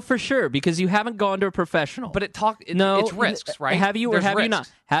don't know for sure because you haven't gone to a professional. But it's risks, right? Have you or There's have risks. you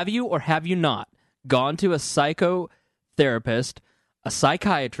not? Have you or have you not gone to a psychotherapist, a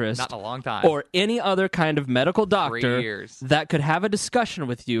psychiatrist, not in a long time, or any other kind of medical doctor 3 years. that could have a discussion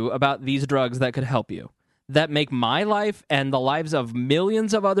with you about these drugs that could help you, that make my life and the lives of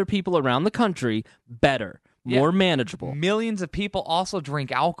millions of other people around the country better, more manageable? Millions of people also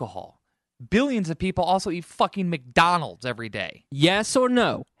drink alcohol. Billions of people also eat fucking McDonald's every day. Yes or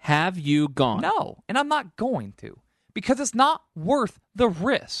no? Have you gone? No, and I'm not going to because it's not worth the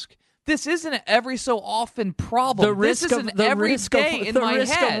risk. This isn't an every so often problem. The risk this is an every day in my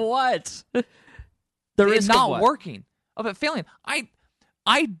head. Of what? The risk not of what? working, of it failing.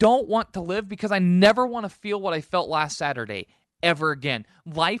 I don't want to live because I never want to feel what I felt last Saturday ever again.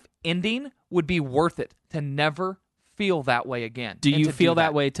 Life ending would be worth it to never feel that way again. Do you feel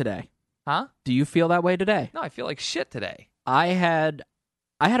that way today? Huh? Do you feel that way today? No, I feel like shit today. I had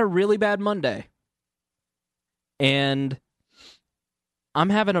a really bad Monday. And I'm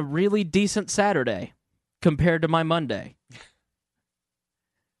having a really decent Saturday compared to my Monday.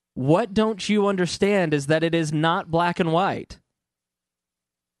 What don't you understand is that it is not black and white.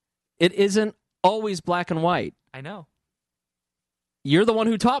 It isn't always black and white. I know. You're the one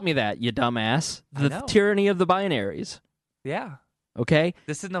who taught me that, you dumbass. The tyranny of the binaries. Yeah. Okay?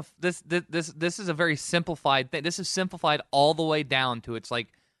 This is a very simplified thing. This is simplified all the way down to its like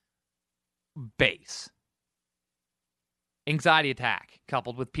base. Anxiety attack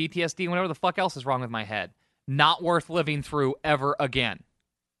coupled with PTSD, whatever the fuck else is wrong with my head. Not worth living through ever again.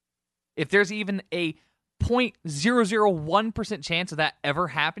 If there's even a 0.001% chance of that ever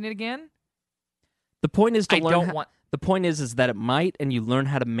happening again, the point is to learn. want. The point is that it might, and you learn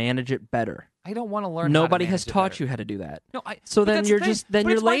how to manage it better. I don't want to learn. Nobody how to has manage taught it you how to do that. No, so then you're the just then but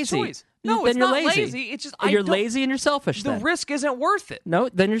you're it's my lazy. choice. No, then it's you're not lazy. It's just you're lazy and you're selfish. The then. risk isn't worth it. No,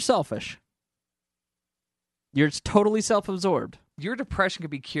 then you're selfish. You're totally self-absorbed. Your depression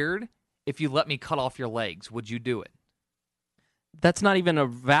could be cured if you let me cut off your legs. Would you do it? That's not even a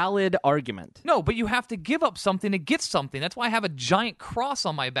valid argument. No, but you have to give up something to get something. That's why I have a giant cross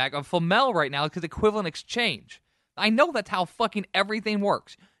on my back of Flamel right now because equivalent exchange. I know that's how fucking everything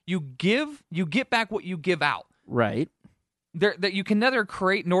works. You get back what you give out. Right. That you can neither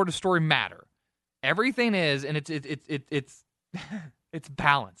create nor destroy matter. Everything is, and it's it's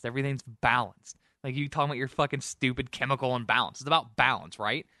balanced. Everything's balanced. Like you talking about your fucking stupid chemical imbalance. It's about balance,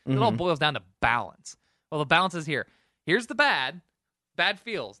 right? Mm-hmm. It all boils down to balance. Well, the balance is here. Here's the bad. Bad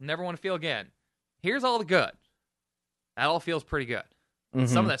feels. Never want to feel again. Here's all the good. That all feels pretty good. Mm-hmm.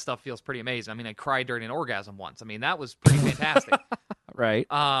 Some of that stuff feels pretty amazing. I mean, I cried during an orgasm once. I mean, that was pretty fantastic. Right.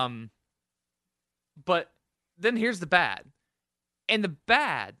 But then here's the bad. And the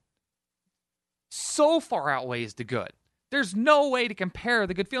bad so far outweighs the good. There's no way to compare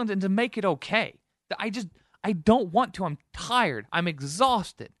the good feelings and to make it okay. I don't want to. I'm tired. I'm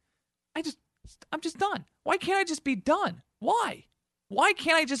exhausted. I'm just done. Why can't I just be done? Why? Why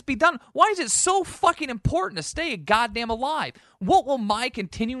can't I just be done? Why is it so fucking important to stay goddamn alive? What will my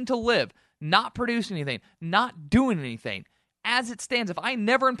continuing to live, not producing anything, not doing anything, as it stands, if I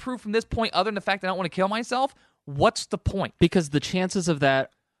never improve from this point other than the fact that I don't want to kill myself, what's the point? Because the chances of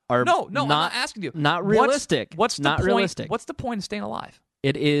that are I'm not asking you. Not realistic. What's the not point? Realistic. What's the point of staying alive?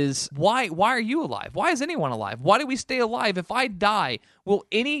 It is. Why are you alive? Why is anyone alive? Why do we stay alive? If I die, other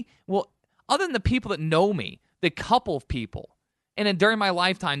than the people that know me, the couple of people, and then during my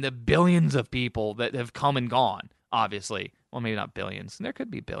lifetime, the billions of people that have come and gone, obviously. Well, maybe not billions. There could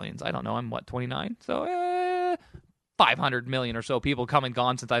be billions. I don't know. I'm, 29? So, 500 million or so people come and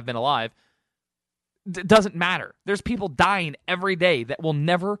gone since I've been alive. It doesn't matter. There's people dying every day that will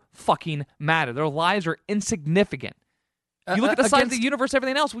never fucking matter. Their lives are insignificant. You look at the size of the universe,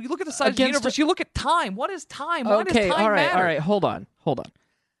 everything else. When you look at the size of the universe, you look at time. What is time? Why does time matter? All right. Hold on.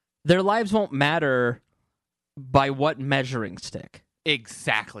 Their lives won't matter by what measuring stick.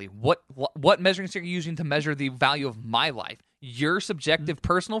 Exactly. What measuring stick are you using to measure the value of my life? Your subjective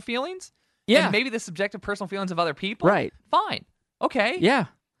personal feelings? Yeah. And maybe the subjective personal feelings of other people? Right. Fine. Okay. Yeah.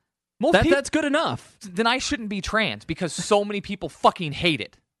 That's good enough. Then I shouldn't be trans because so many people fucking hate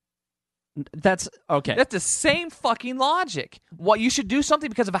it. That's okay. That's the same fucking logic. What, you should do something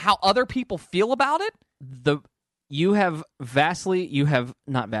because of how other people feel about it? You have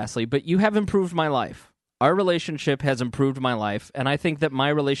improved my life. Our relationship has improved my life, and I think that my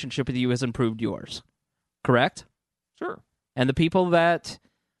relationship with you has improved yours. Correct? Sure. And the people that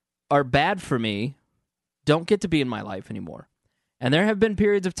are bad for me don't get to be in my life anymore. And there have been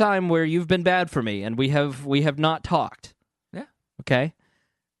periods of time where you've been bad for me, and we have not talked. Yeah. Okay?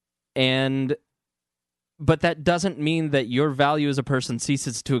 But that doesn't mean that your value as a person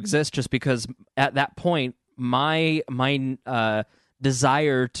ceases to exist just because at that point my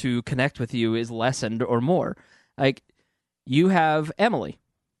desire to connect with you is lessened or more. Like, you have Emily.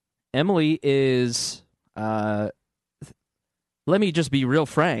 Emily is, let me just be real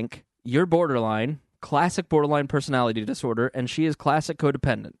frank, you're borderline, classic borderline personality disorder, and she is classic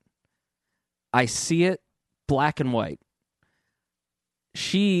codependent. I see it black and white.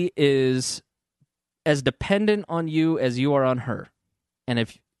 She is as dependent on you as you are on her. And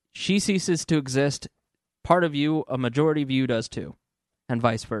if she ceases to exist, part of you, a majority of you does too, and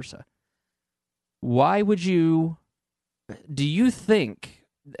vice versa. Why would do you think,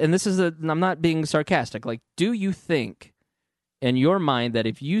 and I'm not being sarcastic, like, do you think in your mind that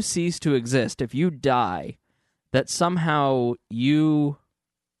if you cease to exist, if you die, that somehow you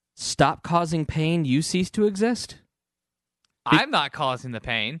stop causing pain, you cease to exist? I'm not causing the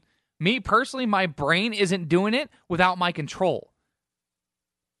pain. Me, personally, my brain isn't doing it without my control.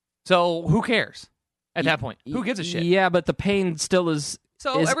 So who cares at that point? Who gives a shit? Yeah, but the pain still is...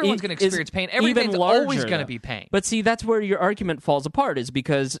 So everyone's going to experience pain. Everything's always going to be pain. But see, that's where your argument falls apart, is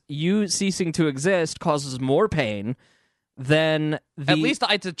because you ceasing to exist causes more pain than At least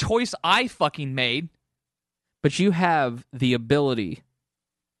it's a choice I fucking made. But you have the ability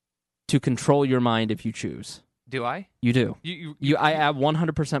to control your mind if you choose. Do I? You do. I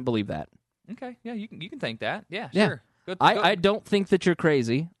 100% believe that. Okay, yeah, you can think that. Yeah, yeah. Sure. Good. I don't think that you're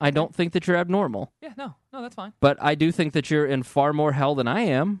crazy. I don't think that you're abnormal. Yeah, no, that's fine. But I do think that you're in far more hell than I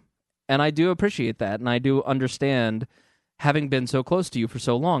am, and I do appreciate that, and I do understand, having been so close to you for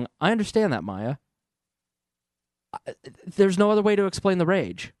so long, I understand that, Maya. There's no other way to explain the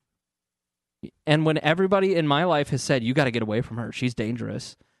rage. And when everybody in my life has said, you got to get away from her, she's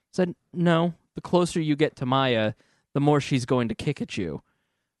dangerous, I said, no, the closer you get to Maya, the more she's going to kick at you.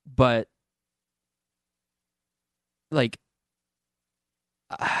 But, like,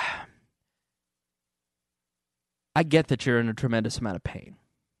 I get that you're in a tremendous amount of pain.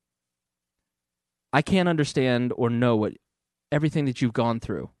 I can't understand or know everything that you've gone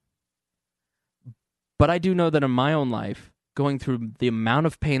through. But I do know that in my own life, going through the amount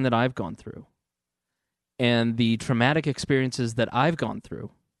of pain that I've gone through and the traumatic experiences that I've gone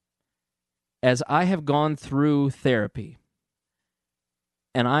through, as I have gone through therapy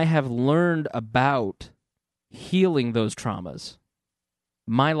and I have learned about healing those traumas,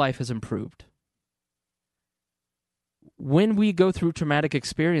 my life has improved. When we go through traumatic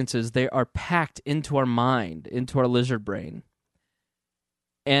experiences, they are packed into our mind, into our lizard brain.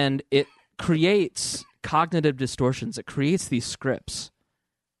 And it creates cognitive distortions. It creates these scripts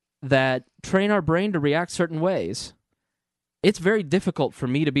that train our brain to react certain ways. It's very difficult for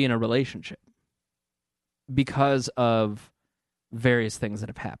me to be in a relationship because of various things that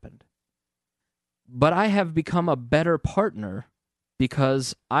have happened. But I have become a better partner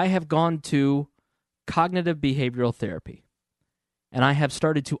because I have gone to cognitive behavioral therapy, and I have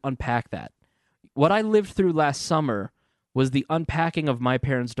started to unpack that. What I lived through last summer was the unpacking of my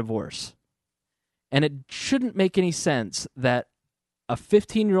parents' divorce. And it shouldn't make any sense that a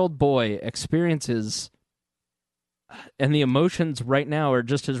 15-year-old boy experiences, and the emotions right now are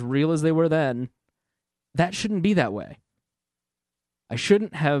just as real as they were then. That shouldn't be that way. I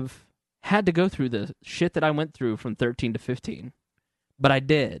shouldn't have had to go through the shit that I went through from 13 to 15. But I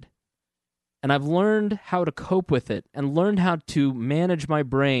did. And I've learned how to cope with it, and learned how to manage my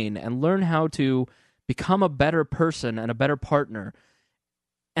brain, and learn how to become a better person and a better partner.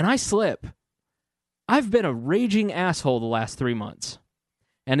 And I slip. I've been a raging asshole the last 3 months.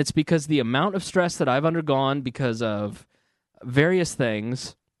 And it's because the amount of stress that I've undergone because of various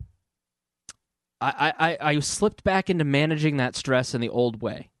things, I slipped back into managing that stress in the old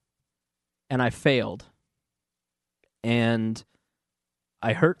way. And I failed. And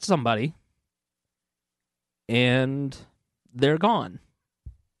I hurt somebody. And they're gone.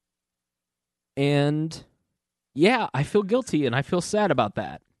 And yeah, I feel guilty and I feel sad about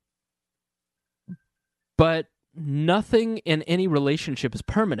that. But nothing in any relationship is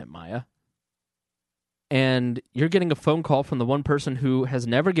permanent, Maya. And you're getting a phone call from the one person who has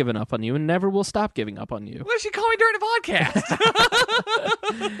never given up on you and never will stop giving up on you. What did she call me during the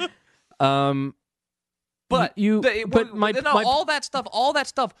podcast? But my all that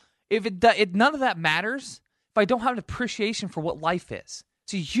stuff. If none of that matters, if I don't have an appreciation for what life is.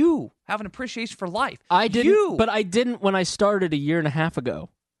 So you have an appreciation for life. I didn't, but I didn't when I started a year and a half ago.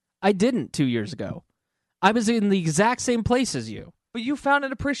 I didn't 2 years ago. I was in the exact same place as you. But you found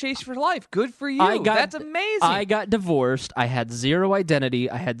an appreciation for life. Good for you. That's amazing. I got divorced. I had zero identity.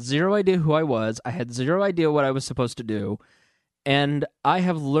 I had zero idea who I was. I had zero idea what I was supposed to do. And I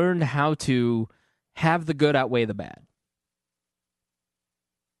have learned how to have the good outweigh the bad.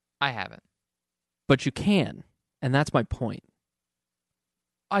 I haven't. But you can. And that's my point.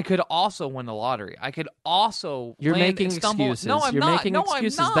 I could also win the lottery. I could also You're making excuses. No, I'm You're not. making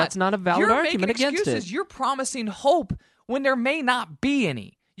excuses. I'm not. That's not a valid argument against excuses. it. You're promising hope when there may not be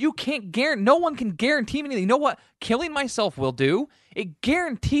any. You can't guarantee. No one can guarantee me anything. You know what killing myself will do? It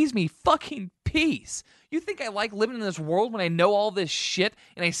guarantees me fucking peace. You think I like living in this world when I know all this shit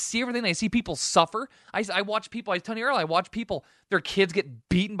and I see everything and I see people suffer? I watch people, I was telling you earlier, I watch people, their kids get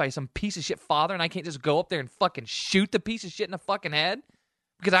beaten by some piece of shit father and I can't just go up there and fucking shoot the piece of shit in the fucking head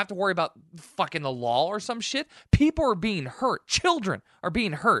because I have to worry about fucking the law or some shit. People are being hurt. Children are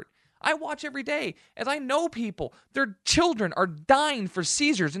being hurt. I watch every day as I know people, their children are dying for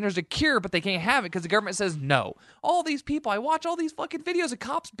seizures and there's a cure, but they can't have it because the government says no. All these people, I watch all these fucking videos of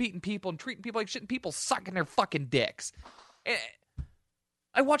cops beating people and treating people like shit and people sucking their fucking dicks.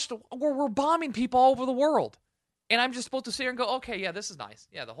 I watched where we're bombing people all over the world. And I'm just supposed to sit here and go, okay, yeah, this is nice.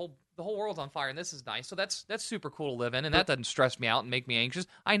 Yeah, the whole world's on fire and this is nice. So that's super cool to live in and that doesn't stress me out and make me anxious.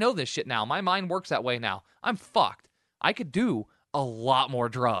 I know this shit now. My mind works that way now. I'm fucked. I could do a lot more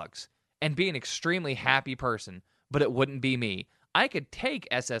drugs and be an extremely happy person, but it wouldn't be me. I could take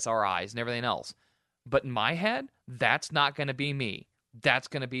SSRIs and everything else, but in my head, that's not going to be me. That's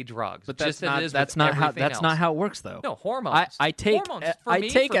going to be drugs. But that's not how it works, though. No, hormones. I take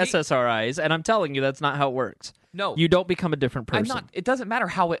SSRIs, and I'm telling you that's not how it works. No, you don't become a different person. I'm not. It doesn't matter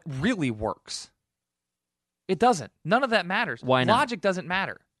how it really works. It doesn't. None of that matters. Why not? Logic doesn't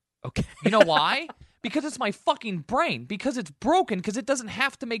matter. Okay. You know why? Because it's my fucking brain. Because it's broken. Because it doesn't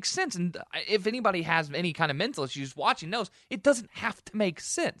have to make sense. And if anybody has any kind of mental issues watching knows, it doesn't have to make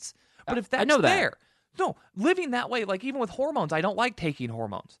sense. But if that's there, no, living that way, like even with hormones, I don't like taking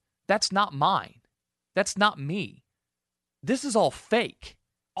hormones. That's not mine. That's not me. This is all fake.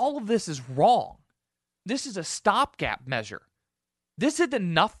 All of this is wrong. This is a stopgap measure. This isn't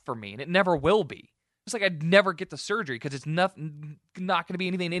enough for me, and it never will be. It's like I'd never get the surgery because it's not going to be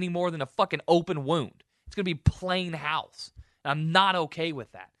anything any more than a fucking open wound. It's going to be plain house. And I'm not okay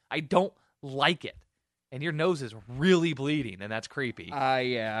with that. I don't like it. And your nose is really bleeding, and that's creepy.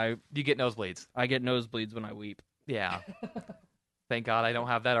 Yeah. You get nosebleeds. I get nosebleeds when I weep. Yeah. Thank God I don't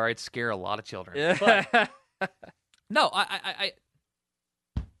have that, or I'd scare a lot of children. Yeah. But, no, I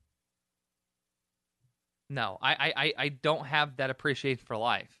don't have that appreciation for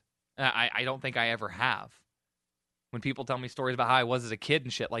life. I don't think I ever have. When people tell me stories about how I was as a kid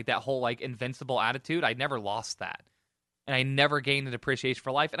and shit, like that whole like invincible attitude, I never lost that. And I never gained an appreciation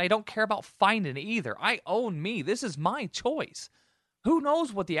for life. And I don't care about finding it either. I own me. This is my choice. Who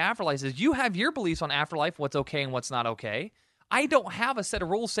knows what the afterlife is? You have your beliefs on afterlife, what's okay and what's not okay. I don't have a set of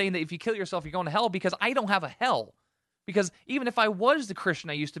rules saying that if you kill yourself, you're going to hell because I don't have a hell. Because even if I was the Christian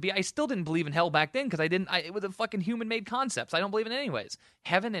I used to be, I still didn't believe in hell back then because it was a fucking human-made concept. So I don't believe in it anyways.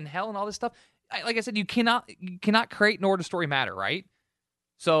 Heaven and hell and all this stuff. Like I said, you cannot create nor destroy matter, right?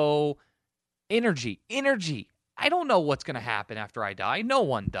 So energy. I don't know what's going to happen after I die. No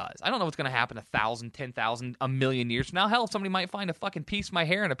one does. I don't know what's going to happen 1,000, 10,000, a million years from now. Hell, somebody might find a fucking piece of my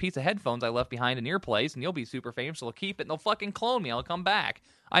hair and a piece of headphones I left behind in your place, and you'll be super famous, so they'll keep it, and they'll fucking clone me. I'll come back.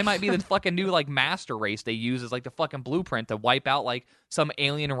 I might be the fucking new, like, master race they use as, like, the fucking blueprint to wipe out, like, some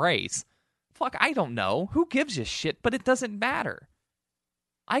alien race. Fuck, I don't know. Who gives a shit? But it doesn't matter.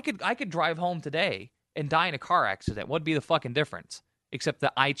 I could drive home today and die in a car accident. What'd be the fucking difference? Except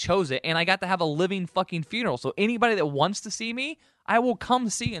that I chose it, and I got to have a living fucking funeral. So anybody that wants to see me, I will come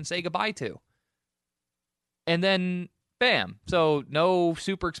see and say goodbye to. And then, bam. So no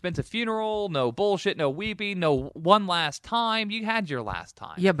super expensive funeral, no bullshit, no weeping, no one last time. You had your last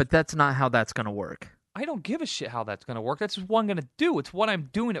time. Yeah, but that's not how that's going to work. I don't give a shit how that's going to work. That's just what I'm going to do. It's what I'm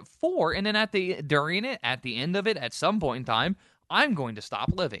doing it for. And then during it, at the end of it, at some point in time, I'm going to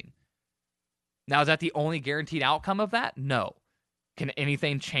stop living. Now, is that the only guaranteed outcome of that? No. Can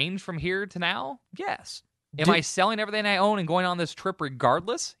anything change from here to now? Yes. Am I selling everything I own and going on this trip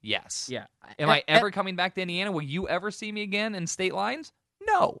regardless? Yes. Yeah. Am I ever coming back to Indiana? Will you ever see me again in state lines?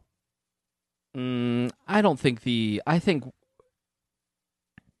 No. I don't think you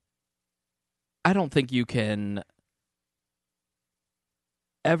can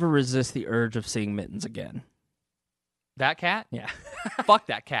ever resist the urge of seeing Mittens again. That cat? Yeah. Fuck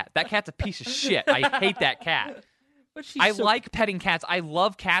that cat. That cat's a piece of shit. I hate that cat. But like petting cats. I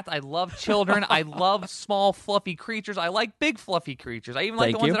love cats. I love children. I love small, fluffy creatures. I like big, fluffy creatures. I even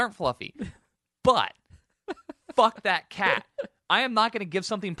like the ones that aren't fluffy. But fuck that cat. I am not going to give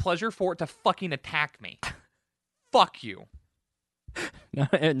something pleasure for it to fucking attack me. Fuck you.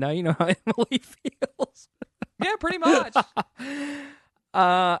 Now you know how Emily feels. Yeah, pretty much.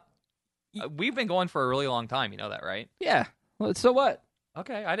 We've been going for a really long time. You know that, right? Yeah. Well, so what?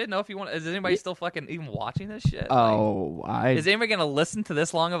 Okay, I didn't know if you want. Is anybody still fucking even watching this shit? Oh, is anybody going to listen to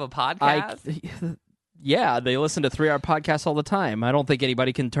this long of a podcast? Yeah, they listen to 3-hour podcasts all the time. I don't think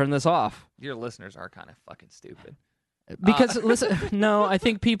anybody can turn this off. Your listeners are kind of fucking stupid. Because listen, no, I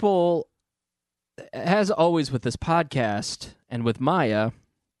think people, as always with this podcast and with Maya,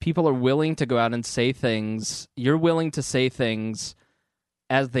 people are willing to go out and say things. You're willing to say things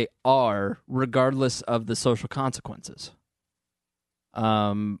as they are, regardless of the social consequences.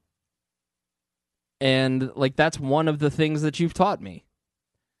 And like that's one of the things that you've taught me.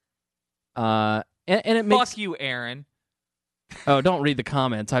 And it makes fuck you, Aaron. Oh, don't read the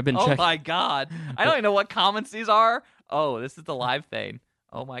comments. I've been checking. Oh my god, I don't even know what comments these are. Oh, this is the live thing.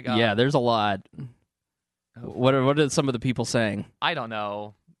 Oh my god. Yeah, there's a lot. Oh, what are some of the people saying? I don't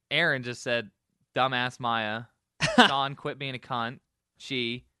know. Aaron just said, "Dumbass Maya." Sean, quit being a cunt.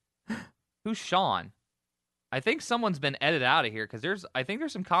 Who's Sean? I think someone's been edited out of here because I think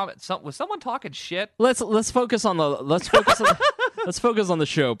there's some comments. Was someone talking shit? Let's focus on let's focus on the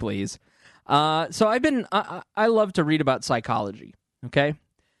show, please. So I love to read about psychology. Okay,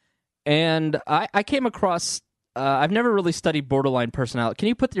 and I came across. I've never really studied borderline personality. Can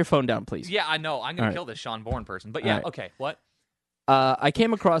you put your phone down, please? Yeah, I know. I'm gonna kill this Sean Bourne person. But yeah, right. Okay. What? I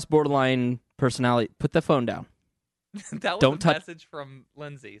came across borderline personality. Put the phone down. That was a message from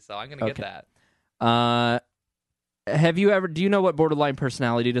Lindsay, so I'm gonna get that. Do you know what borderline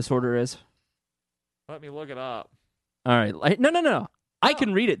personality disorder is? Let me look it up. All right. No. I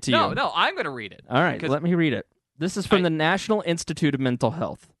can read it to you. No, I'm going to read it. All right, let me read it. This is from the National Institute of Mental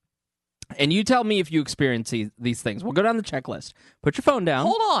Health. And you tell me if you experience these things. We'll go down the checklist. Put your phone down.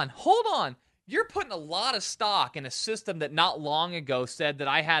 Hold on. You're putting a lot of stock in a system that not long ago said that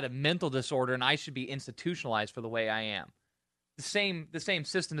I had a mental disorder and I should be institutionalized for the way I am. The same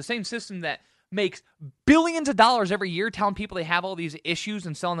system that makes billions of dollars every year telling people they have all these issues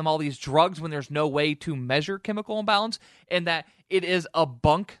and selling them all these drugs when there's no way to measure chemical imbalance, and that it is a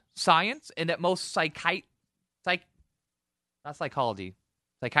bunk science, and that most psychiatry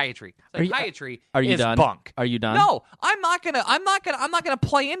Are you is done? bunk. Are you done? No, I'm not gonna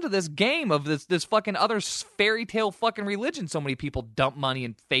play into this game of this fucking other fairy tale fucking religion so many people dump money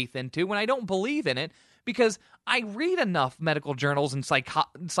and faith into when I don't believe in it. Because I read enough medical journals and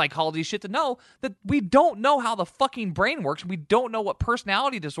psychology shit to know that we don't know how the fucking brain works. We don't know what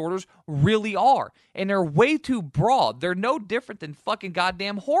personality disorders really are. And they're way too broad. They're no different than fucking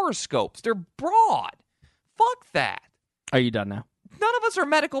goddamn horoscopes. They're broad. Fuck that. Are you done now? None of us are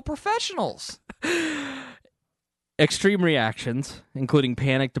medical professionals. Extreme reactions, including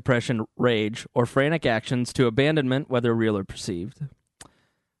panic, depression, rage, or frantic actions to abandonment, whether real or perceived.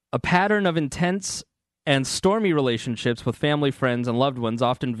 A pattern of intense and stormy relationships with family, friends, and loved ones,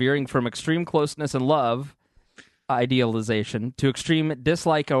 often veering from extreme closeness and love, idealization, to extreme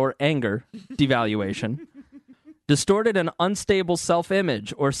dislike or anger, devaluation. Distorted and unstable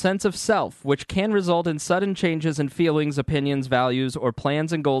self-image or sense of self, which can result in sudden changes in feelings, opinions, values, or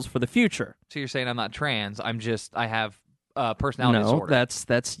plans and goals for the future. So you're saying I'm not trans, I have personality disorder. No,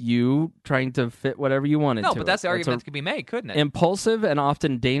 that's you trying to fit whatever you want into it. No, but that's the argument that could be made, couldn't it? Impulsive and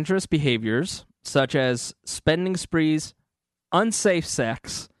often dangerous behaviors, such as spending sprees, unsafe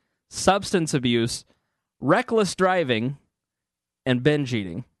sex, substance abuse, reckless driving, and binge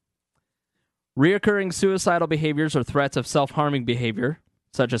eating. Reoccurring suicidal behaviors or threats of self-harming behavior,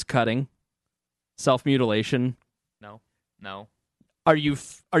 such as cutting, self-mutilation. No. Are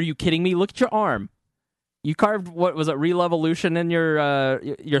you kidding me? Look at your arm. You carved, what was it, Revolution in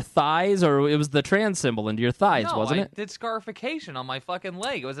your thighs, or it was the trans symbol into your thighs, wasn't it? I did scarification on my fucking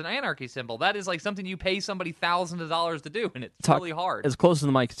leg. It was an anarchy symbol. That is like something you pay somebody thousands of dollars to do, and it's really hard. As close to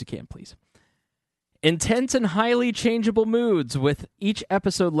the mic as you can, please. Intense and highly changeable moods, with each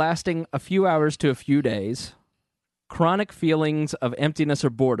episode lasting a few hours to a few days. Chronic feelings of emptiness or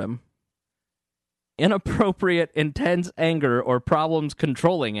boredom. Inappropriate, intense anger or problems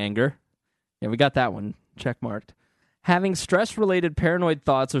controlling anger. Yeah, we got that one checkmarked. Having stress-related paranoid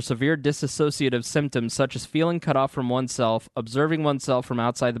thoughts or severe dissociative symptoms such as feeling cut off from oneself, observing oneself from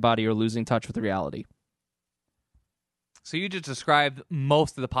outside the body, or losing touch with reality. So you just described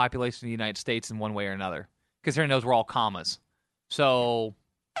most of the population of the United States in one way or another, considering those were all commas. So,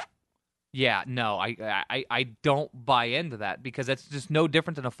 yeah, no, I don't buy into that because that's just no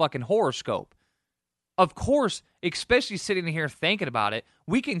different than a fucking horoscope. Of course, especially sitting here thinking about it,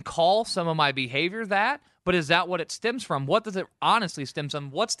 we can call some of my behavior that, but is that what it stems from? What does it honestly stem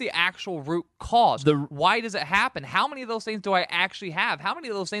from? What's the actual root cause? Why does it happen? How many of those things do I actually have? How many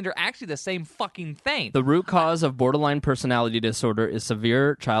of those things are actually the same fucking thing? The root cause of borderline personality disorder is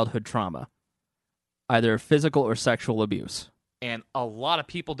severe childhood trauma, either physical or sexual abuse. And a lot of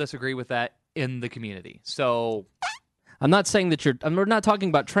people disagree with that in the community. So I'm not saying that we're not talking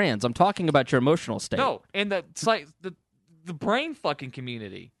about trans. I'm talking about your emotional state. No, and the brain fucking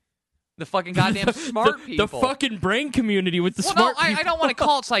community. The fucking goddamn smart people. The fucking brain community with the smart people. I don't want to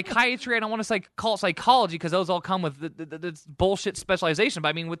call it psychiatry. I don't want to call it psychology because those all come with the bullshit specialization. But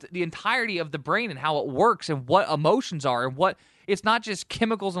I mean, with the entirety of the brain and how it works and what emotions are and what it's not just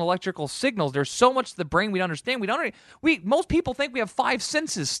chemicals and electrical signals. There's so much to the brain we don't understand. Most people think we have 5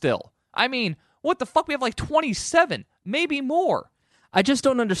 senses still. I mean, what the fuck? We have like 27, maybe more. I just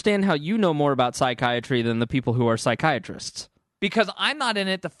don't understand how you know more about psychiatry than the people who are psychiatrists. Because I'm not in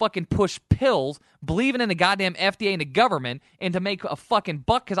it to fucking push pills, believing in the goddamn FDA and the government, and to make a fucking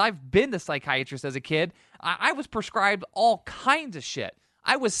buck, because I've been to psychiatrists as a kid. I was prescribed all kinds of shit.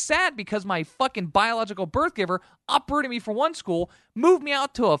 I was sad because my fucking biological birth giver uprooted me from one school, moved me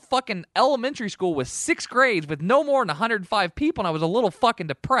out to a fucking elementary school with 6 grades with no more than 105 people, and I was a little fucking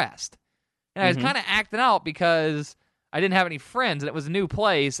depressed. And I was kind of acting out because I didn't have any friends, and it was a new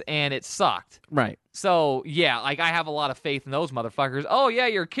place, and it sucked. Right. So, yeah, I have a lot of faith in those motherfuckers. Oh, yeah,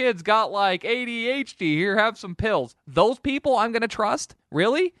 your kid's got, ADHD. Here, have some pills. Those people I'm going to trust?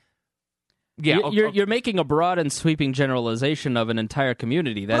 Really? Yeah. You're making a broad and sweeping generalization of an entire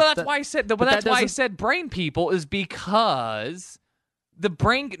community. That's why I said I said brain people is because the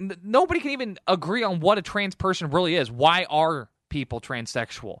brain, nobody can even agree on what a trans person really is. Why are people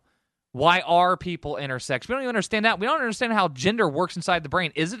transsexual? Why are people intersex? We don't even understand that. We don't understand how gender works inside the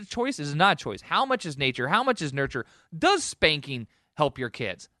brain. Is it a choice? Is it not a choice? How much is nature? How much is nurture? Does spanking help your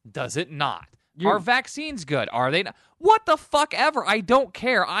kids? Does it not? Are vaccines good? Are they not? What the fuck ever? I don't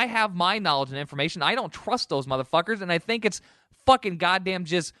care. I have my knowledge and information. I don't trust those motherfuckers, and I think it's fucking goddamn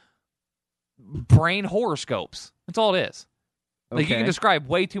just brain horoscopes. That's all it is. Like, you can describe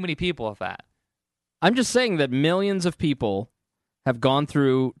way too many people with that. I'm just saying that millions of people have gone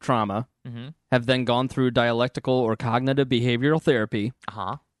through trauma, have then gone through dialectical or cognitive behavioral therapy,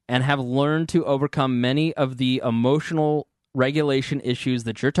 and have learned to overcome many of the emotional regulation issues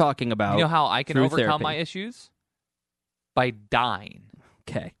that you're talking about. You know how I can overcome my issues? By dying.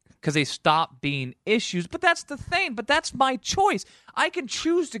 Okay. Because they stop being issues. But that's the thing. But that's my choice. I can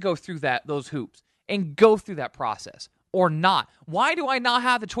choose to go through those hoops and go through that process or not. Why do I not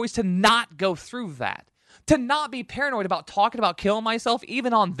have the choice to not go through that? To not be paranoid about talking about killing myself,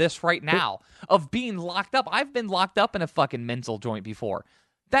 even on this right now, of being locked up. I've been locked up in a fucking mental joint before.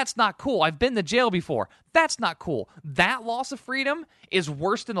 That's not cool. I've been to jail before. That's not cool. That loss of freedom is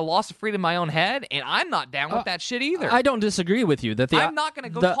worse than the loss of freedom in my own head, and I'm not down with that shit either. I don't disagree with you. I'm not going to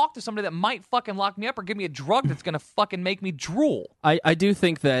go talk to somebody that might fucking lock me up or give me a drug that's going to fucking make me drool. I do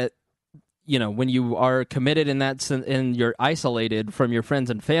think that, when you are committed in that and you're isolated from your friends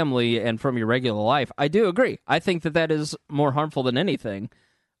and family and from your regular life, I do agree. I think that is more harmful than anything.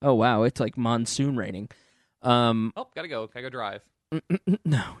 Oh, wow, it's like monsoon raining. Gotta go. Gotta go drive.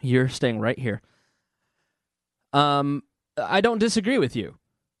 No, you're staying right here. I don't disagree with you.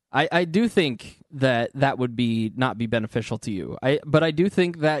 I do think that would not be beneficial to you. But I do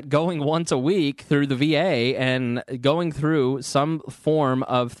think that going once a week through the VA and going through some form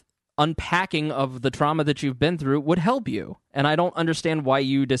of unpacking of the trauma that you've been through would help you. And I don't understand why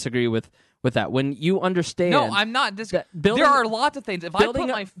you disagree with that. When you understand... No, I'm not disagreeing. There are lots of things. If I put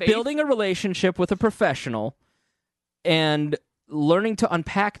my faith... Building a relationship with a professional and learning to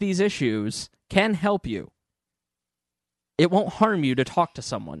unpack these issues can help you. It won't harm you to talk to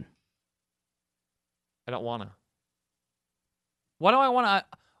someone. I don't want to. Why do I want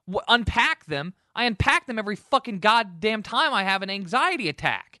to unpack them? I unpack them every fucking goddamn time I have an anxiety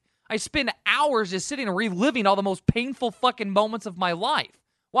attack. I spend hours just sitting and reliving all the most painful fucking moments of my life.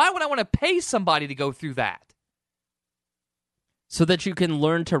 Why would I want to pay somebody to go through that? So that you can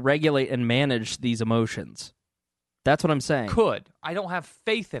learn to regulate and manage these emotions. That's what I'm saying. I don't have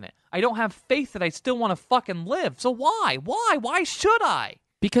faith in it. I don't have faith that I still want to fucking live. So why? Why should I?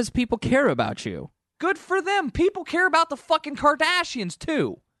 Because people care about you. Good for them. People care about the fucking Kardashians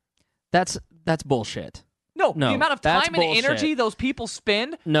too. That's bullshit. No, the amount of that's time and bullshit. energy those people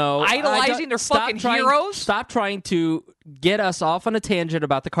spend No, idolizing their fucking heroes. Stop trying to get us off on a tangent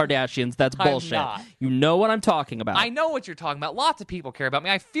about the Kardashians. That's bullshit. not. You know what I'm talking about. I know what you're talking about. Lots of people care about me.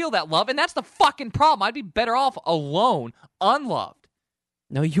 I feel that love, and that's the fucking problem. I'd be better off alone, unloved.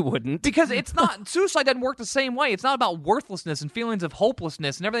 No, you wouldn't. Because it's not, suicide doesn't work the same way. It's not about worthlessness and feelings of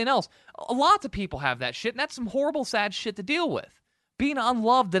hopelessness and everything else. Lots of people have that shit, and that's some horrible, sad shit to deal with. Being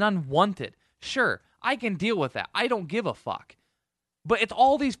unloved and unwanted. Sure, I can deal with that. I don't give a fuck. But it's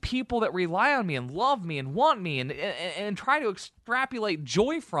all these people that rely on me and love me and want me and try to extrapolate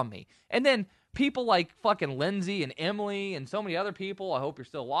joy from me. And then people like fucking Lindsay and Emily and so many other people, I hope you're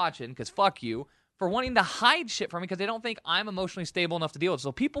still watching, because fuck you, for wanting to hide shit from me because they don't think I'm emotionally stable enough to deal with it.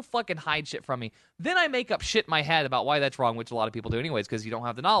 So people fucking hide shit from me. Then I make up shit in my head about why that's wrong, which a lot of people do anyways, because you don't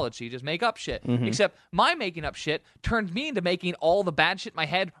have the knowledge, so you just make up shit. Except my making up shit turns me into making all the bad shit in my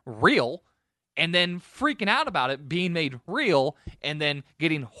head real, and then freaking out about it being made real, and then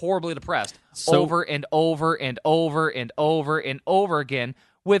getting horribly depressed over and over and over and over and over again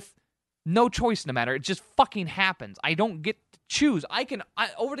with no choice in the matter. It just fucking happens. I don't get to choose.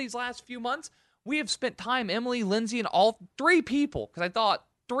 Over these last few months, we have spent time, Emily, Lindsay, and all 3 people, because I thought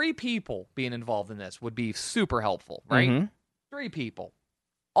 3 people being involved in this would be super helpful, right? 3 people.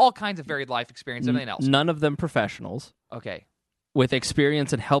 All kinds of varied life experience, everything else. None of them professionals. Okay. With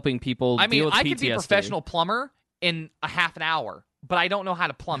experience in helping people deal with PTSD. I could be a professional plumber in a half an hour, but I don't know how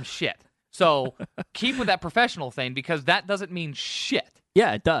to plumb shit. So keep with that professional thing, because that doesn't mean shit.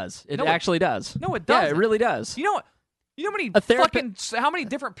 Yeah, it does. It actually does. No, it doesn't. Yeah, it really does. You know what? You know how many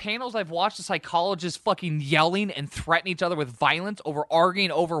different panels I've watched of psychologists fucking yelling and threatening each other with violence over arguing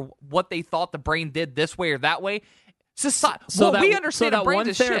over what they thought the brain did this way or that way? We understand the brain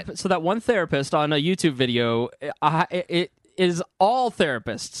is shit. So that one therapist on a YouTube video, it is all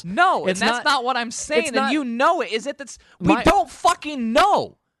therapists. No, and that's not what I'm saying, and you know it. We don't fucking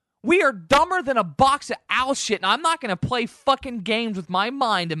know. We are dumber than a box of owl shit, and I'm not going to play fucking games with my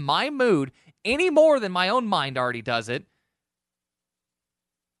mind and my mood any more than my own mind already does it,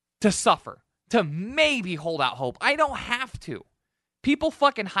 to suffer, to maybe hold out hope. I don't have to. People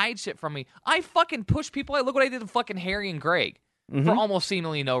fucking hide shit from me. I fucking push people. Look what I did to fucking Harry and Greg for almost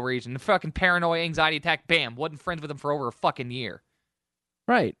seemingly no reason. The fucking paranoia, anxiety attack, bam, wasn't friends with them for over a fucking year.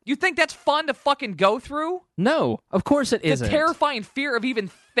 Right. You think that's fun to fucking go through? No, of course it isn't. The terrifying fear of even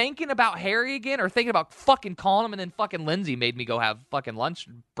thinking about Harry again or thinking about fucking calling him, and then fucking Lindsay made me go have fucking lunch,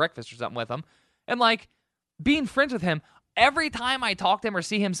 breakfast or something with him. And like, being friends with him, every time I talk to him or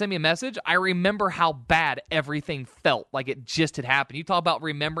see him send me a message, I remember how bad everything felt like it just had happened. You talk about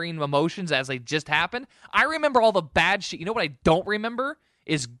remembering emotions as they just happened. I remember all the bad shit. You know what I don't remember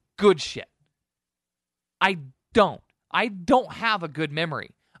is good shit. I don't have a good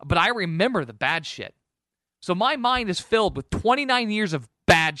memory, but I remember the bad shit. So my mind is filled with 29 years of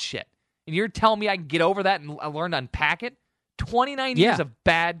bad shit. And you're telling me I can get over that and learn to unpack it? 29 years of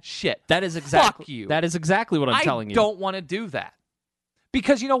bad shit. That is exactly. Fuck you. That is exactly what I'm telling you. I don't want to do that.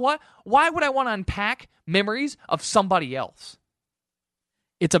 Because you know what? Why would I want to unpack memories of somebody else?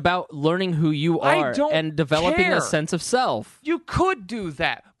 It's about learning who you are and developing a sense of self. You could do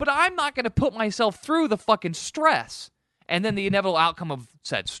that, but I'm not going to put myself through the fucking stress and then the inevitable outcome of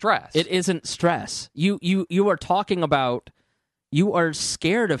said stress. It isn't stress. You are talking about, you are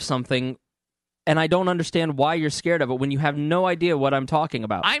scared of something, and I don't understand why you're scared of it when you have no idea what I'm talking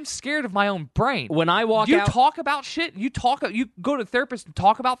about. I'm scared of my own brain. When I walk out... You talk about shit, you go to a therapist and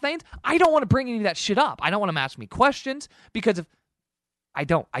talk about things, I don't want to bring any of that shit up. I don't want them to ask me questions, because if... I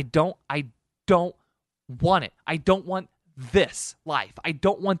don't want it. I don't want this life. I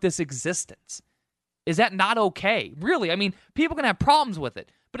don't want this existence. Is that not okay? Really, I mean, people can have problems with it,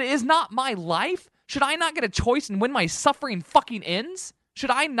 but it is not my life. Should I not get a choice in when my suffering fucking ends?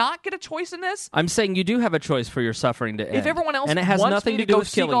 Should I not get a choice in this? I'm saying you do have a choice for your suffering to end. If everyone else and it has wants nothing me to to do go with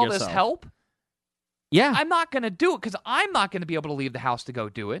seek killing all yourself. this help, yeah, I'm not going to do it, because I'm not going to be able to leave the house to go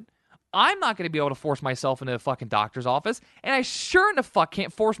do it. I'm not going to be able to force myself into a fucking doctor's office, and I sure in the fuck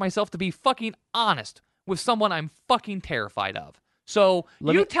can't force myself to be fucking honest with someone I'm fucking terrified of. So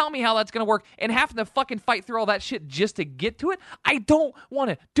tell me how that's going to work, and having to fucking fight through all that shit just to get to it, I don't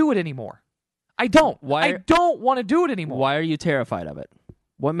want to do it anymore. I don't. I don't want to do it anymore. Why are you terrified of it?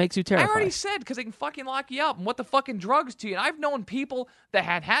 What makes you terrified? I already said, because they can fucking lock you up and what the fucking drugs to you. And I've known people that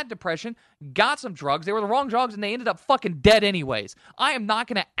had depression, got some drugs, they were the wrong drugs, and they ended up fucking dead anyways. I am not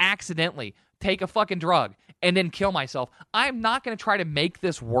going to accidentally take a fucking drug and then kill myself. I'm not going to try to make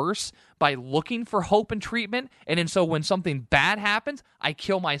this worse by looking for hope and treatment, and then so when something bad happens, I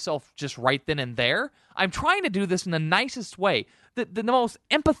kill myself just right then and there. I'm trying to do this in the nicest way, the most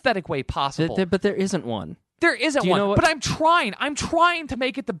empathetic way possible. But there isn't one. There isn't Do you know one. what- But I'm trying. I'm trying to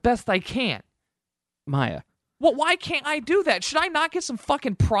make it the best I can. Maya, Well, why can't I do that? Should I not get some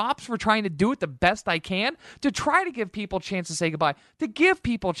fucking props for trying to do it the best I can? To try to give people a chance to say goodbye, to give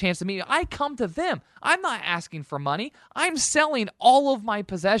people a chance to meet. I come to them. I'm not asking for money. I'm selling all of my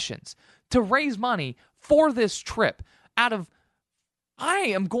possessions to raise money for this trip. I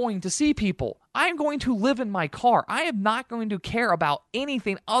am going to see people. I'm going to live in my car. I am not going to care about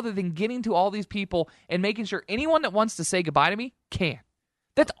anything other than getting to all these people and making sure anyone that wants to say goodbye to me can.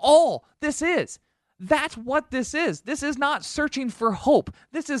 That's all this is. That's what this is. This is not searching for hope.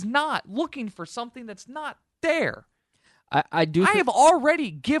 This is not looking for something that's not there. I do. I have already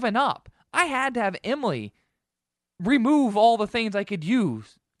given up. I had to have Emily remove all the things I could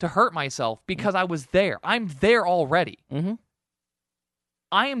use to hurt myself because I was there. I'm there already. Mm-hmm.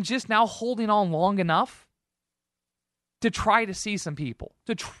 I am just now holding on long enough to try to see some people,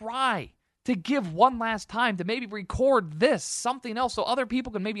 to try to give one last time, to maybe record this, something else, so other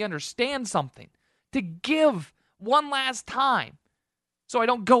people can maybe understand something, to give one last time so I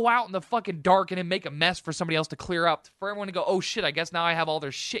don't go out in the fucking dark and then make a mess for somebody else to clear up, for everyone to go, oh shit, I guess now I have all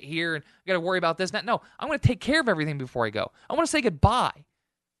their shit here and I got to worry about this and that. No, I'm going to take care of everything before I go. I want to say goodbye.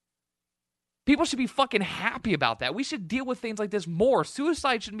 People should be fucking happy about that. We should deal with things like this more.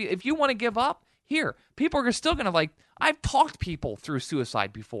 Suicide shouldn't be, if you want to give up, here. People are still going to I've talked people through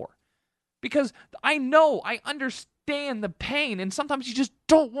suicide before. Because I understand the pain, and sometimes you just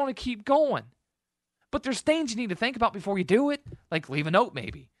don't want to keep going. But there's things you need to think about before you do it. Like leave a note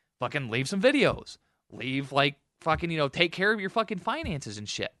maybe. Fucking leave some videos. Leave take care of your fucking finances and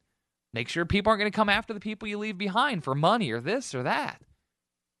shit. Make sure people aren't going to come after the people you leave behind for money or this or that.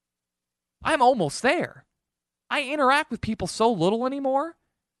 I'm almost there. I interact with people so little anymore.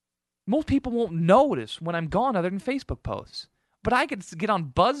 Most people won't notice when I'm gone other than Facebook posts. But I could get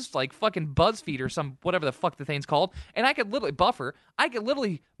on fucking BuzzFeed or some whatever the fuck the thing's called, and I could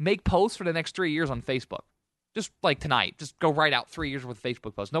literally make posts for the next 3 years on Facebook. Just like tonight. Just go write out 3 years worth of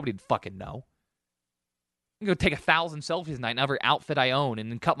Facebook posts. Nobody'd fucking know. I can go take 1,000 selfies tonight in every outfit I own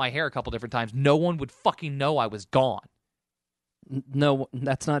and then cut my hair a couple different times. No one would fucking know I was gone. No,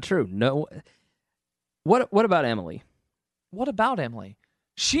 that's not true. No. What about Emily? What about Emily?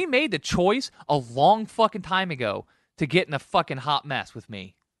 She made the choice a long fucking time ago to get in a fucking hot mess with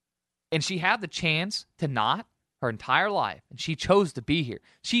me. And she had the chance to not her entire life. And she chose to be here.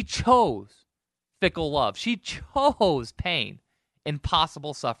 She chose fickle love. She chose pain and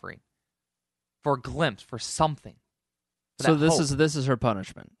possible suffering for a glimpse, for something. For So that hope. this is her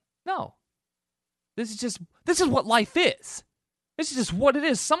punishment. No. This is what life is. This is just what it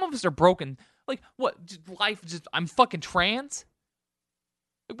is. Some of us are broken. Like, what? I'm fucking trans?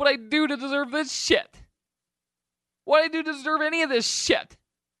 Like, what I do to deserve this shit? What I do to deserve any of this shit?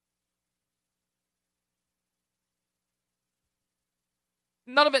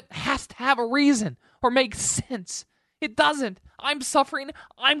 None of it has to have a reason or make sense. It doesn't. I'm suffering.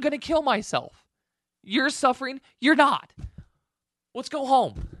 I'm going to kill myself. You're suffering. You're not. Let's go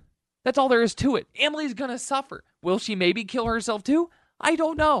home. That's all there is to it. Emily's going to suffer. Will she maybe kill herself too? I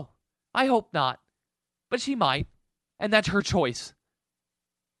don't know. I hope not. But she might. And that's her choice.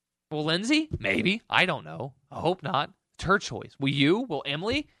 Will Lindsay? Maybe. I don't know. I hope not. It's her choice. Will you? Will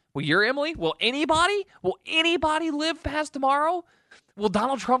Emily? Will your Emily? Will anybody? Will anybody live past tomorrow? Will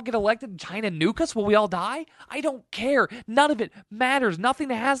Donald Trump get elected and China nuke us? Will we all die? I don't care. None of it matters. Nothing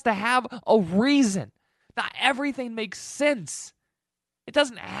has to have a reason. Not everything makes sense. It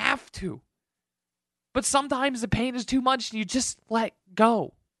doesn't have to. But sometimes the pain is too much and you just let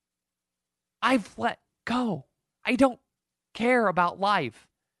go. I've let go. I don't care about life.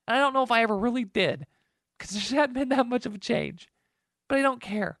 And I don't know if I ever really did, because there hadn't been that much of a change. But I don't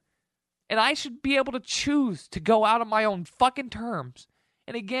care. And I should be able to choose to go out on my own fucking terms.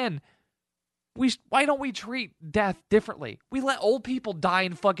 And again, why don't we treat death differently? We let old people die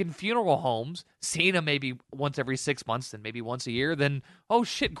in fucking funeral homes, seeing them maybe once every 6 months, then maybe once a year, then, oh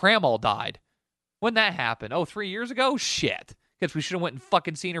shit, grandma died. When that happened? Oh, 3 years ago? Shit. Guess we should have went and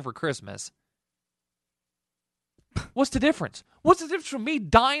fucking seen her for Christmas. What's the difference? What's the difference from me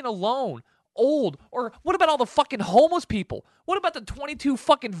dying alone, old? Or what about all the fucking homeless people? What about the 22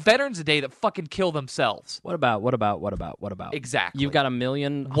 fucking veterans a day that fucking kill themselves? What about? Exactly. You've got a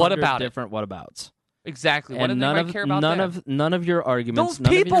million What about different whatabouts. Exactly. What And do they care about none of your arguments. Those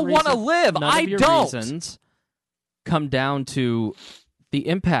people want to live. None I of your don't. reasons come down to the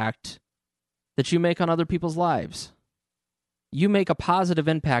impact that you make on other people's lives. You make a positive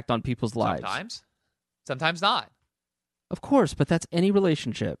impact on people's lives. Sometimes. Sometimes not. Of course, but that's any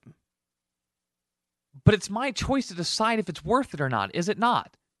relationship. But it's my choice to decide if it's worth it or not, is it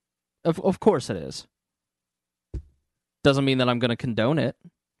not? Of course it is. Doesn't mean that I'm going to condone it.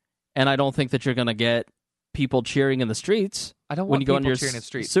 And I don't think that you're going to get people cheering in the streets. I don't when want you go on people your cheering in the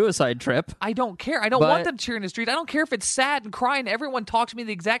streets. Suicide trip. I don't care. I don't want them cheering in the streets. I don't care if it's sad and crying. Everyone talks to me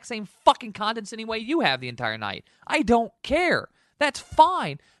the exact same fucking condescending way you have the entire night. I don't care. That's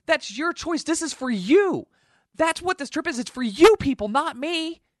fine. That's your choice. This is for you. That's what this trip is. It's for you people, not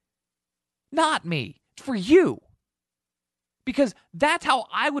me. Not me. It's for you. Because that's how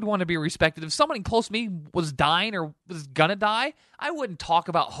I would want to be respected. If somebody close to me was dying or was gonna die, I wouldn't talk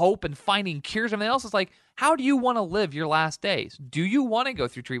about hope and finding cures and everything else. It's like, how do you want to live your last days? Do you want to go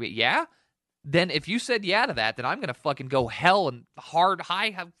through treatment? Yeah? Then if you said yeah to that, then I'm gonna fucking go hell and hard, high,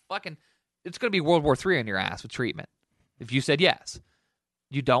 have fucking, it's gonna be World War III on your ass with treatment. If you said yes.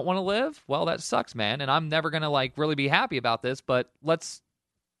 You don't want to live? Well, that sucks, man. And I'm never gonna like really be happy about this, but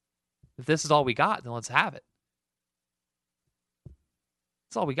if this is all we got, then let's have it.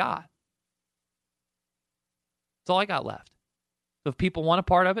 That's all we got. That's all I got left. So if people want a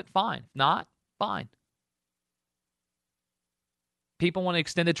part of it, fine. If not, fine. People want an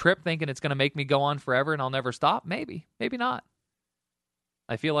extended trip thinking it's going to make me go on forever and I'll never stop? Maybe. Maybe not.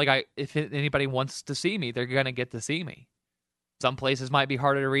 I feel like if anybody wants to see me, they're going to get to see me. Some places might be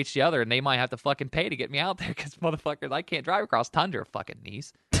harder to reach the other, and they might have to fucking pay to get me out there because, motherfuckers, I can't drive across tundra, fucking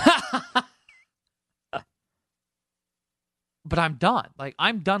knees. But I'm done. Like,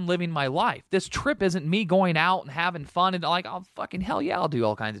 I'm done living my life. This trip isn't me going out and having fun and like, oh, fucking hell yeah, I'll do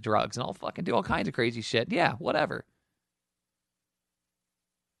all kinds of drugs and I'll fucking do all kinds of crazy shit. Yeah, whatever.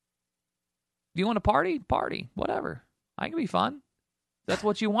 Do you want to party? Party. Whatever. I can be fun. That's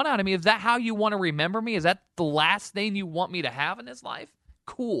what you want out of me. Is that how you want to remember me? Is that the last thing you want me to have in this life?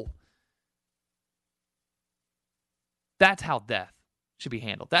 Cool. That's how death should be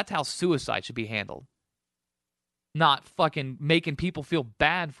handled. That's how suicide should be handled. Not fucking making people feel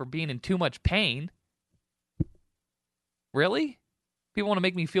bad for being in too much pain. Really? People want to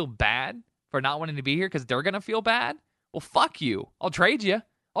make me feel bad for not wanting to be here because they're going to feel bad? Well, fuck you. I'll trade you.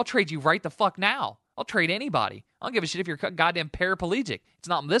 I'll trade you right the fuck now. I'll trade anybody. I don't give a shit if you're goddamn paraplegic. It's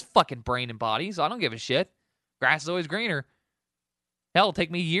not this fucking brain and body, so I don't give a shit. Grass is always greener. Hell, it'll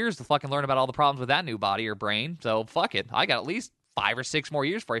take me years to fucking learn about all the problems with that new body or brain, so fuck it. I got at least 5 or 6 more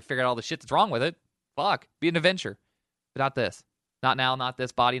years before I figure out all the shit that's wrong with it. Fuck. Be an adventure. But not this. Not now, not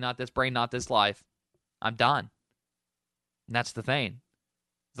this body, not this brain, not this life. I'm done. And that's the thing.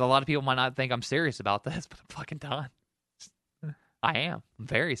 So a lot of people might not think I'm serious about this, but I'm fucking done. I am. I'm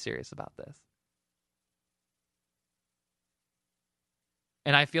very serious about this.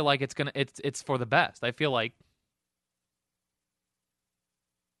 And I feel like it's for the best. I feel like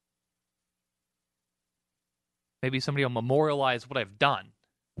maybe somebody will memorialize what I've done.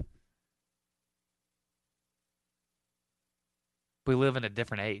 We live in a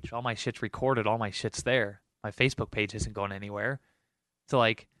different age. All my shit's recorded. All my shit's there. My Facebook page isn't going anywhere. So,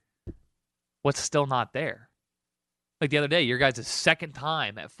 like, what's still not there? Like the other day, your guys' second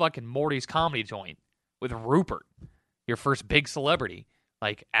time at fucking Morty's Comedy Joint with Rupert, your first big celebrity,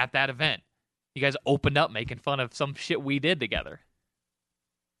 like, at that event. You guys opened up making fun of some shit we did together.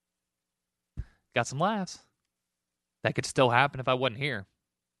 Got some laughs. That could still happen if I wasn't here.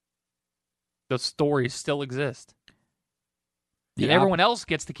 Those stories still exist. And everyone else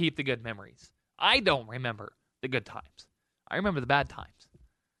gets to keep the good memories. I don't remember the good times. I remember the bad times.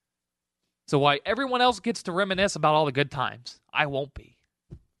 So why everyone else gets to reminisce about all the good times, I won't be.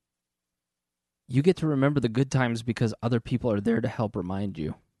 You get to remember the good times because other people are there to help remind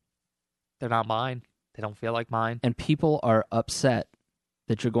you. They're not mine. They don't feel like mine. And people are upset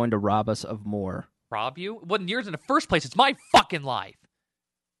that you're going to rob us of more. Rob you? It wasn't yours in the first place. It's my fucking life.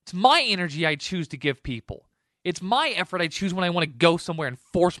 It's my energy I choose to give people. It's my effort I choose when I want to go somewhere and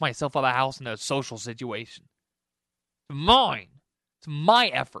force myself out of the house in a social situation. It's mine. It's my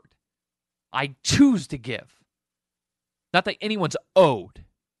effort. I choose to give. Not that anyone's owed.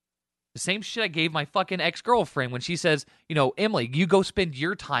 The same shit I gave my fucking ex-girlfriend when she says, you know, Emily, you go spend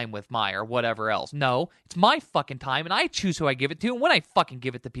your time with Maya or whatever else. No, it's my fucking time, and I choose who I give it to and when I fucking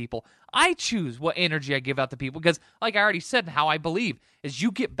give it to people. I choose what energy I give out to people because, like I already said, how I believe is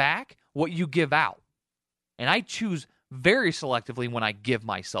you get back what you give out. And I choose very selectively when I give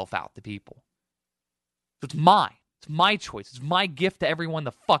myself out to people. So it's mine. It's my choice. It's my gift to everyone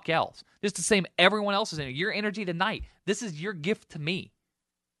the fuck else. Just the same everyone else's energy. Your energy tonight. This is your gift to me.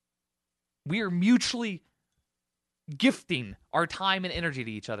 We are mutually gifting our time and energy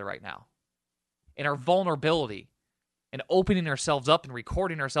to each other right now. And our vulnerability. And opening ourselves up and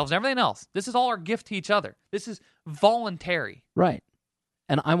recording ourselves and everything else. This is all our gift to each other. This is voluntary. Right.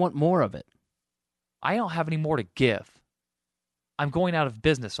 And I want more of it. I don't have any more to give. I'm going out of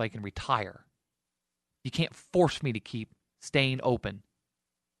business so I can retire. You can't force me to keep staying open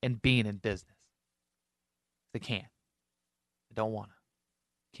and being in business. They can't. I don't want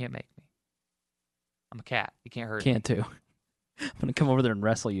to. Can't make me. I'm a cat. You can't hurt me. Can't too. I'm gonna come over there and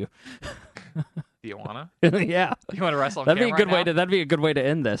wrestle you. Do you wanna? Yeah. You want to wrestle on That'd be a camera good right way now? to. That'd be a good way to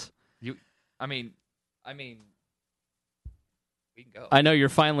end this. I mean, we can go. I know you're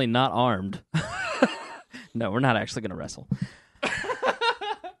finally not armed. No, we're not actually gonna wrestle.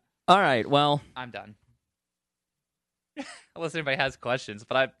 All right. Well, I'm done. Unless anybody has questions,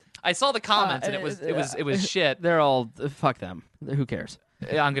 but I saw the comments and it was shit. they're all fuck them. Who cares?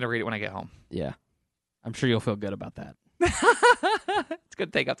 I'm gonna read it when I get home. Yeah, I'm sure you'll feel good about that. It's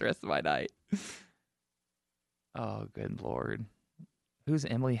gonna take up the rest of my night. Oh, good lord. Who's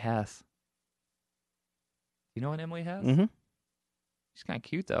Emily Hess? You know what Emily Hess? Mm-hmm. She's kind of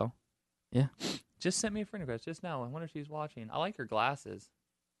cute though. Yeah. Just sent me a friend request just now. I wonder if she's watching. I like her glasses.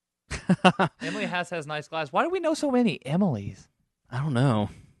 Emily Hess has nice glasses. Why do we know so many Emilys? I don't know.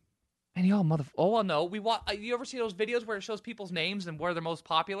 Man, y'all mother. Oh well, no. You ever see those videos where it shows people's names and where they're most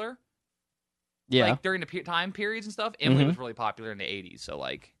popular? Yeah. Like during the time periods and stuff. Emily Mhm. was really popular in the 80s. So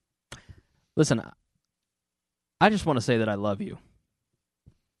like, Listen, I just want to say that I love you.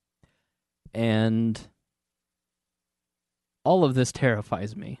 And all of this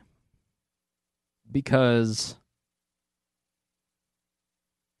terrifies me. Because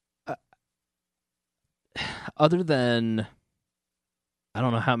other than, I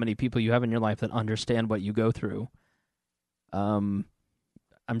don't know how many people you have in your life that understand what you go through. I'm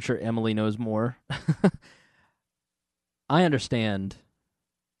sure Emily knows more. I understand.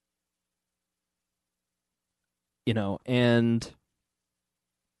 And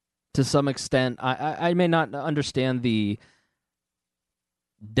to some extent, I may not understand the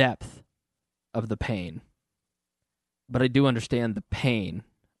depth of the pain, but I do understand the pain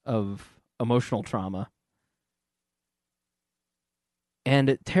of emotional trauma. And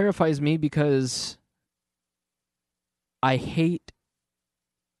it terrifies me because I hate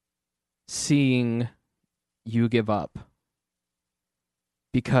seeing you give up.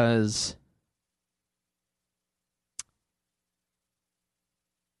 Because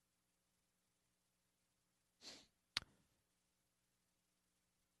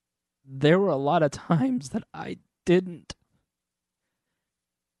there were a lot of times that I didn't.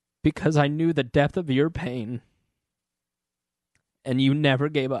 Because I knew the depth of your pain. And you never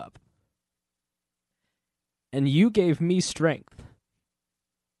gave up. And you gave me strength.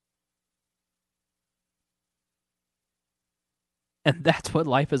 And that's what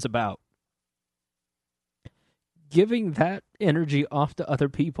life is about. Giving that energy off to other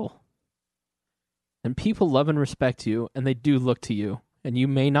people. And people love and respect you, and they do look to you. And you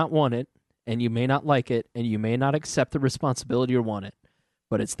may not want it, and you may not like it, and you may not accept the responsibility or want it,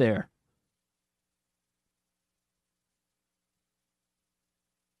 but it's there.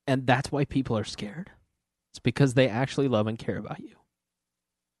 And that's why people are scared. It's because they actually love and care about you.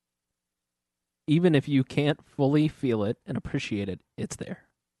 Even if you can't fully feel it and appreciate it, it's there.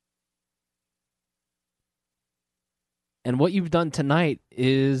 And what you've done tonight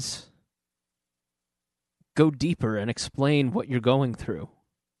is go deeper and explain what you're going through.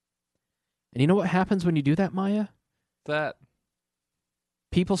 And you know what happens when you do that, Maya? that.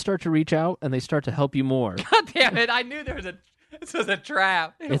 People start to reach out and they start to help you more. God damn it! I knew this was a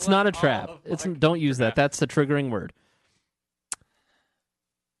trap. It's not a trap. Don't use that. That's the triggering word.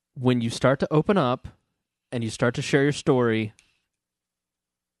 When you start to open up and you start to share your story,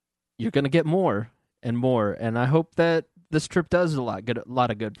 you're going to get more and more. And I hope that this trip does a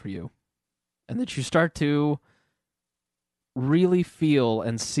lot of good for you. And that you start to really feel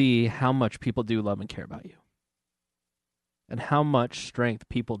and see how much people do love and care about you. And how much strength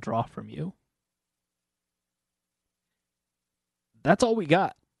people draw from you. That's all we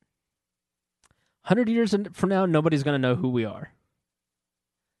got. 100 years from now, nobody's going to know who we are.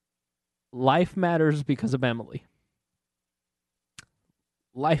 Life matters because of Emily.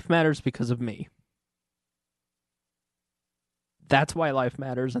 Life matters because of me. That's why life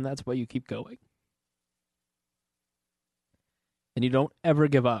matters, and that's why you keep going. And you don't ever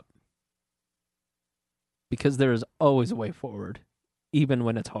give up. Because there is always a way forward, even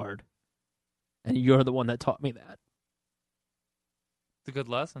when it's hard. And you're the one that taught me that. It's a good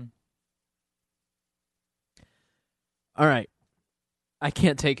lesson. All right. I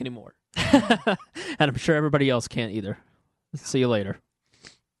can't take any more. And I'm sure everybody else can't either. See you later.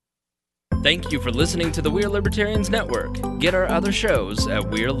 Thank you for listening to the We Are Libertarians Network. Get our other shows at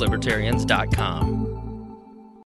WeareLibertarians.com.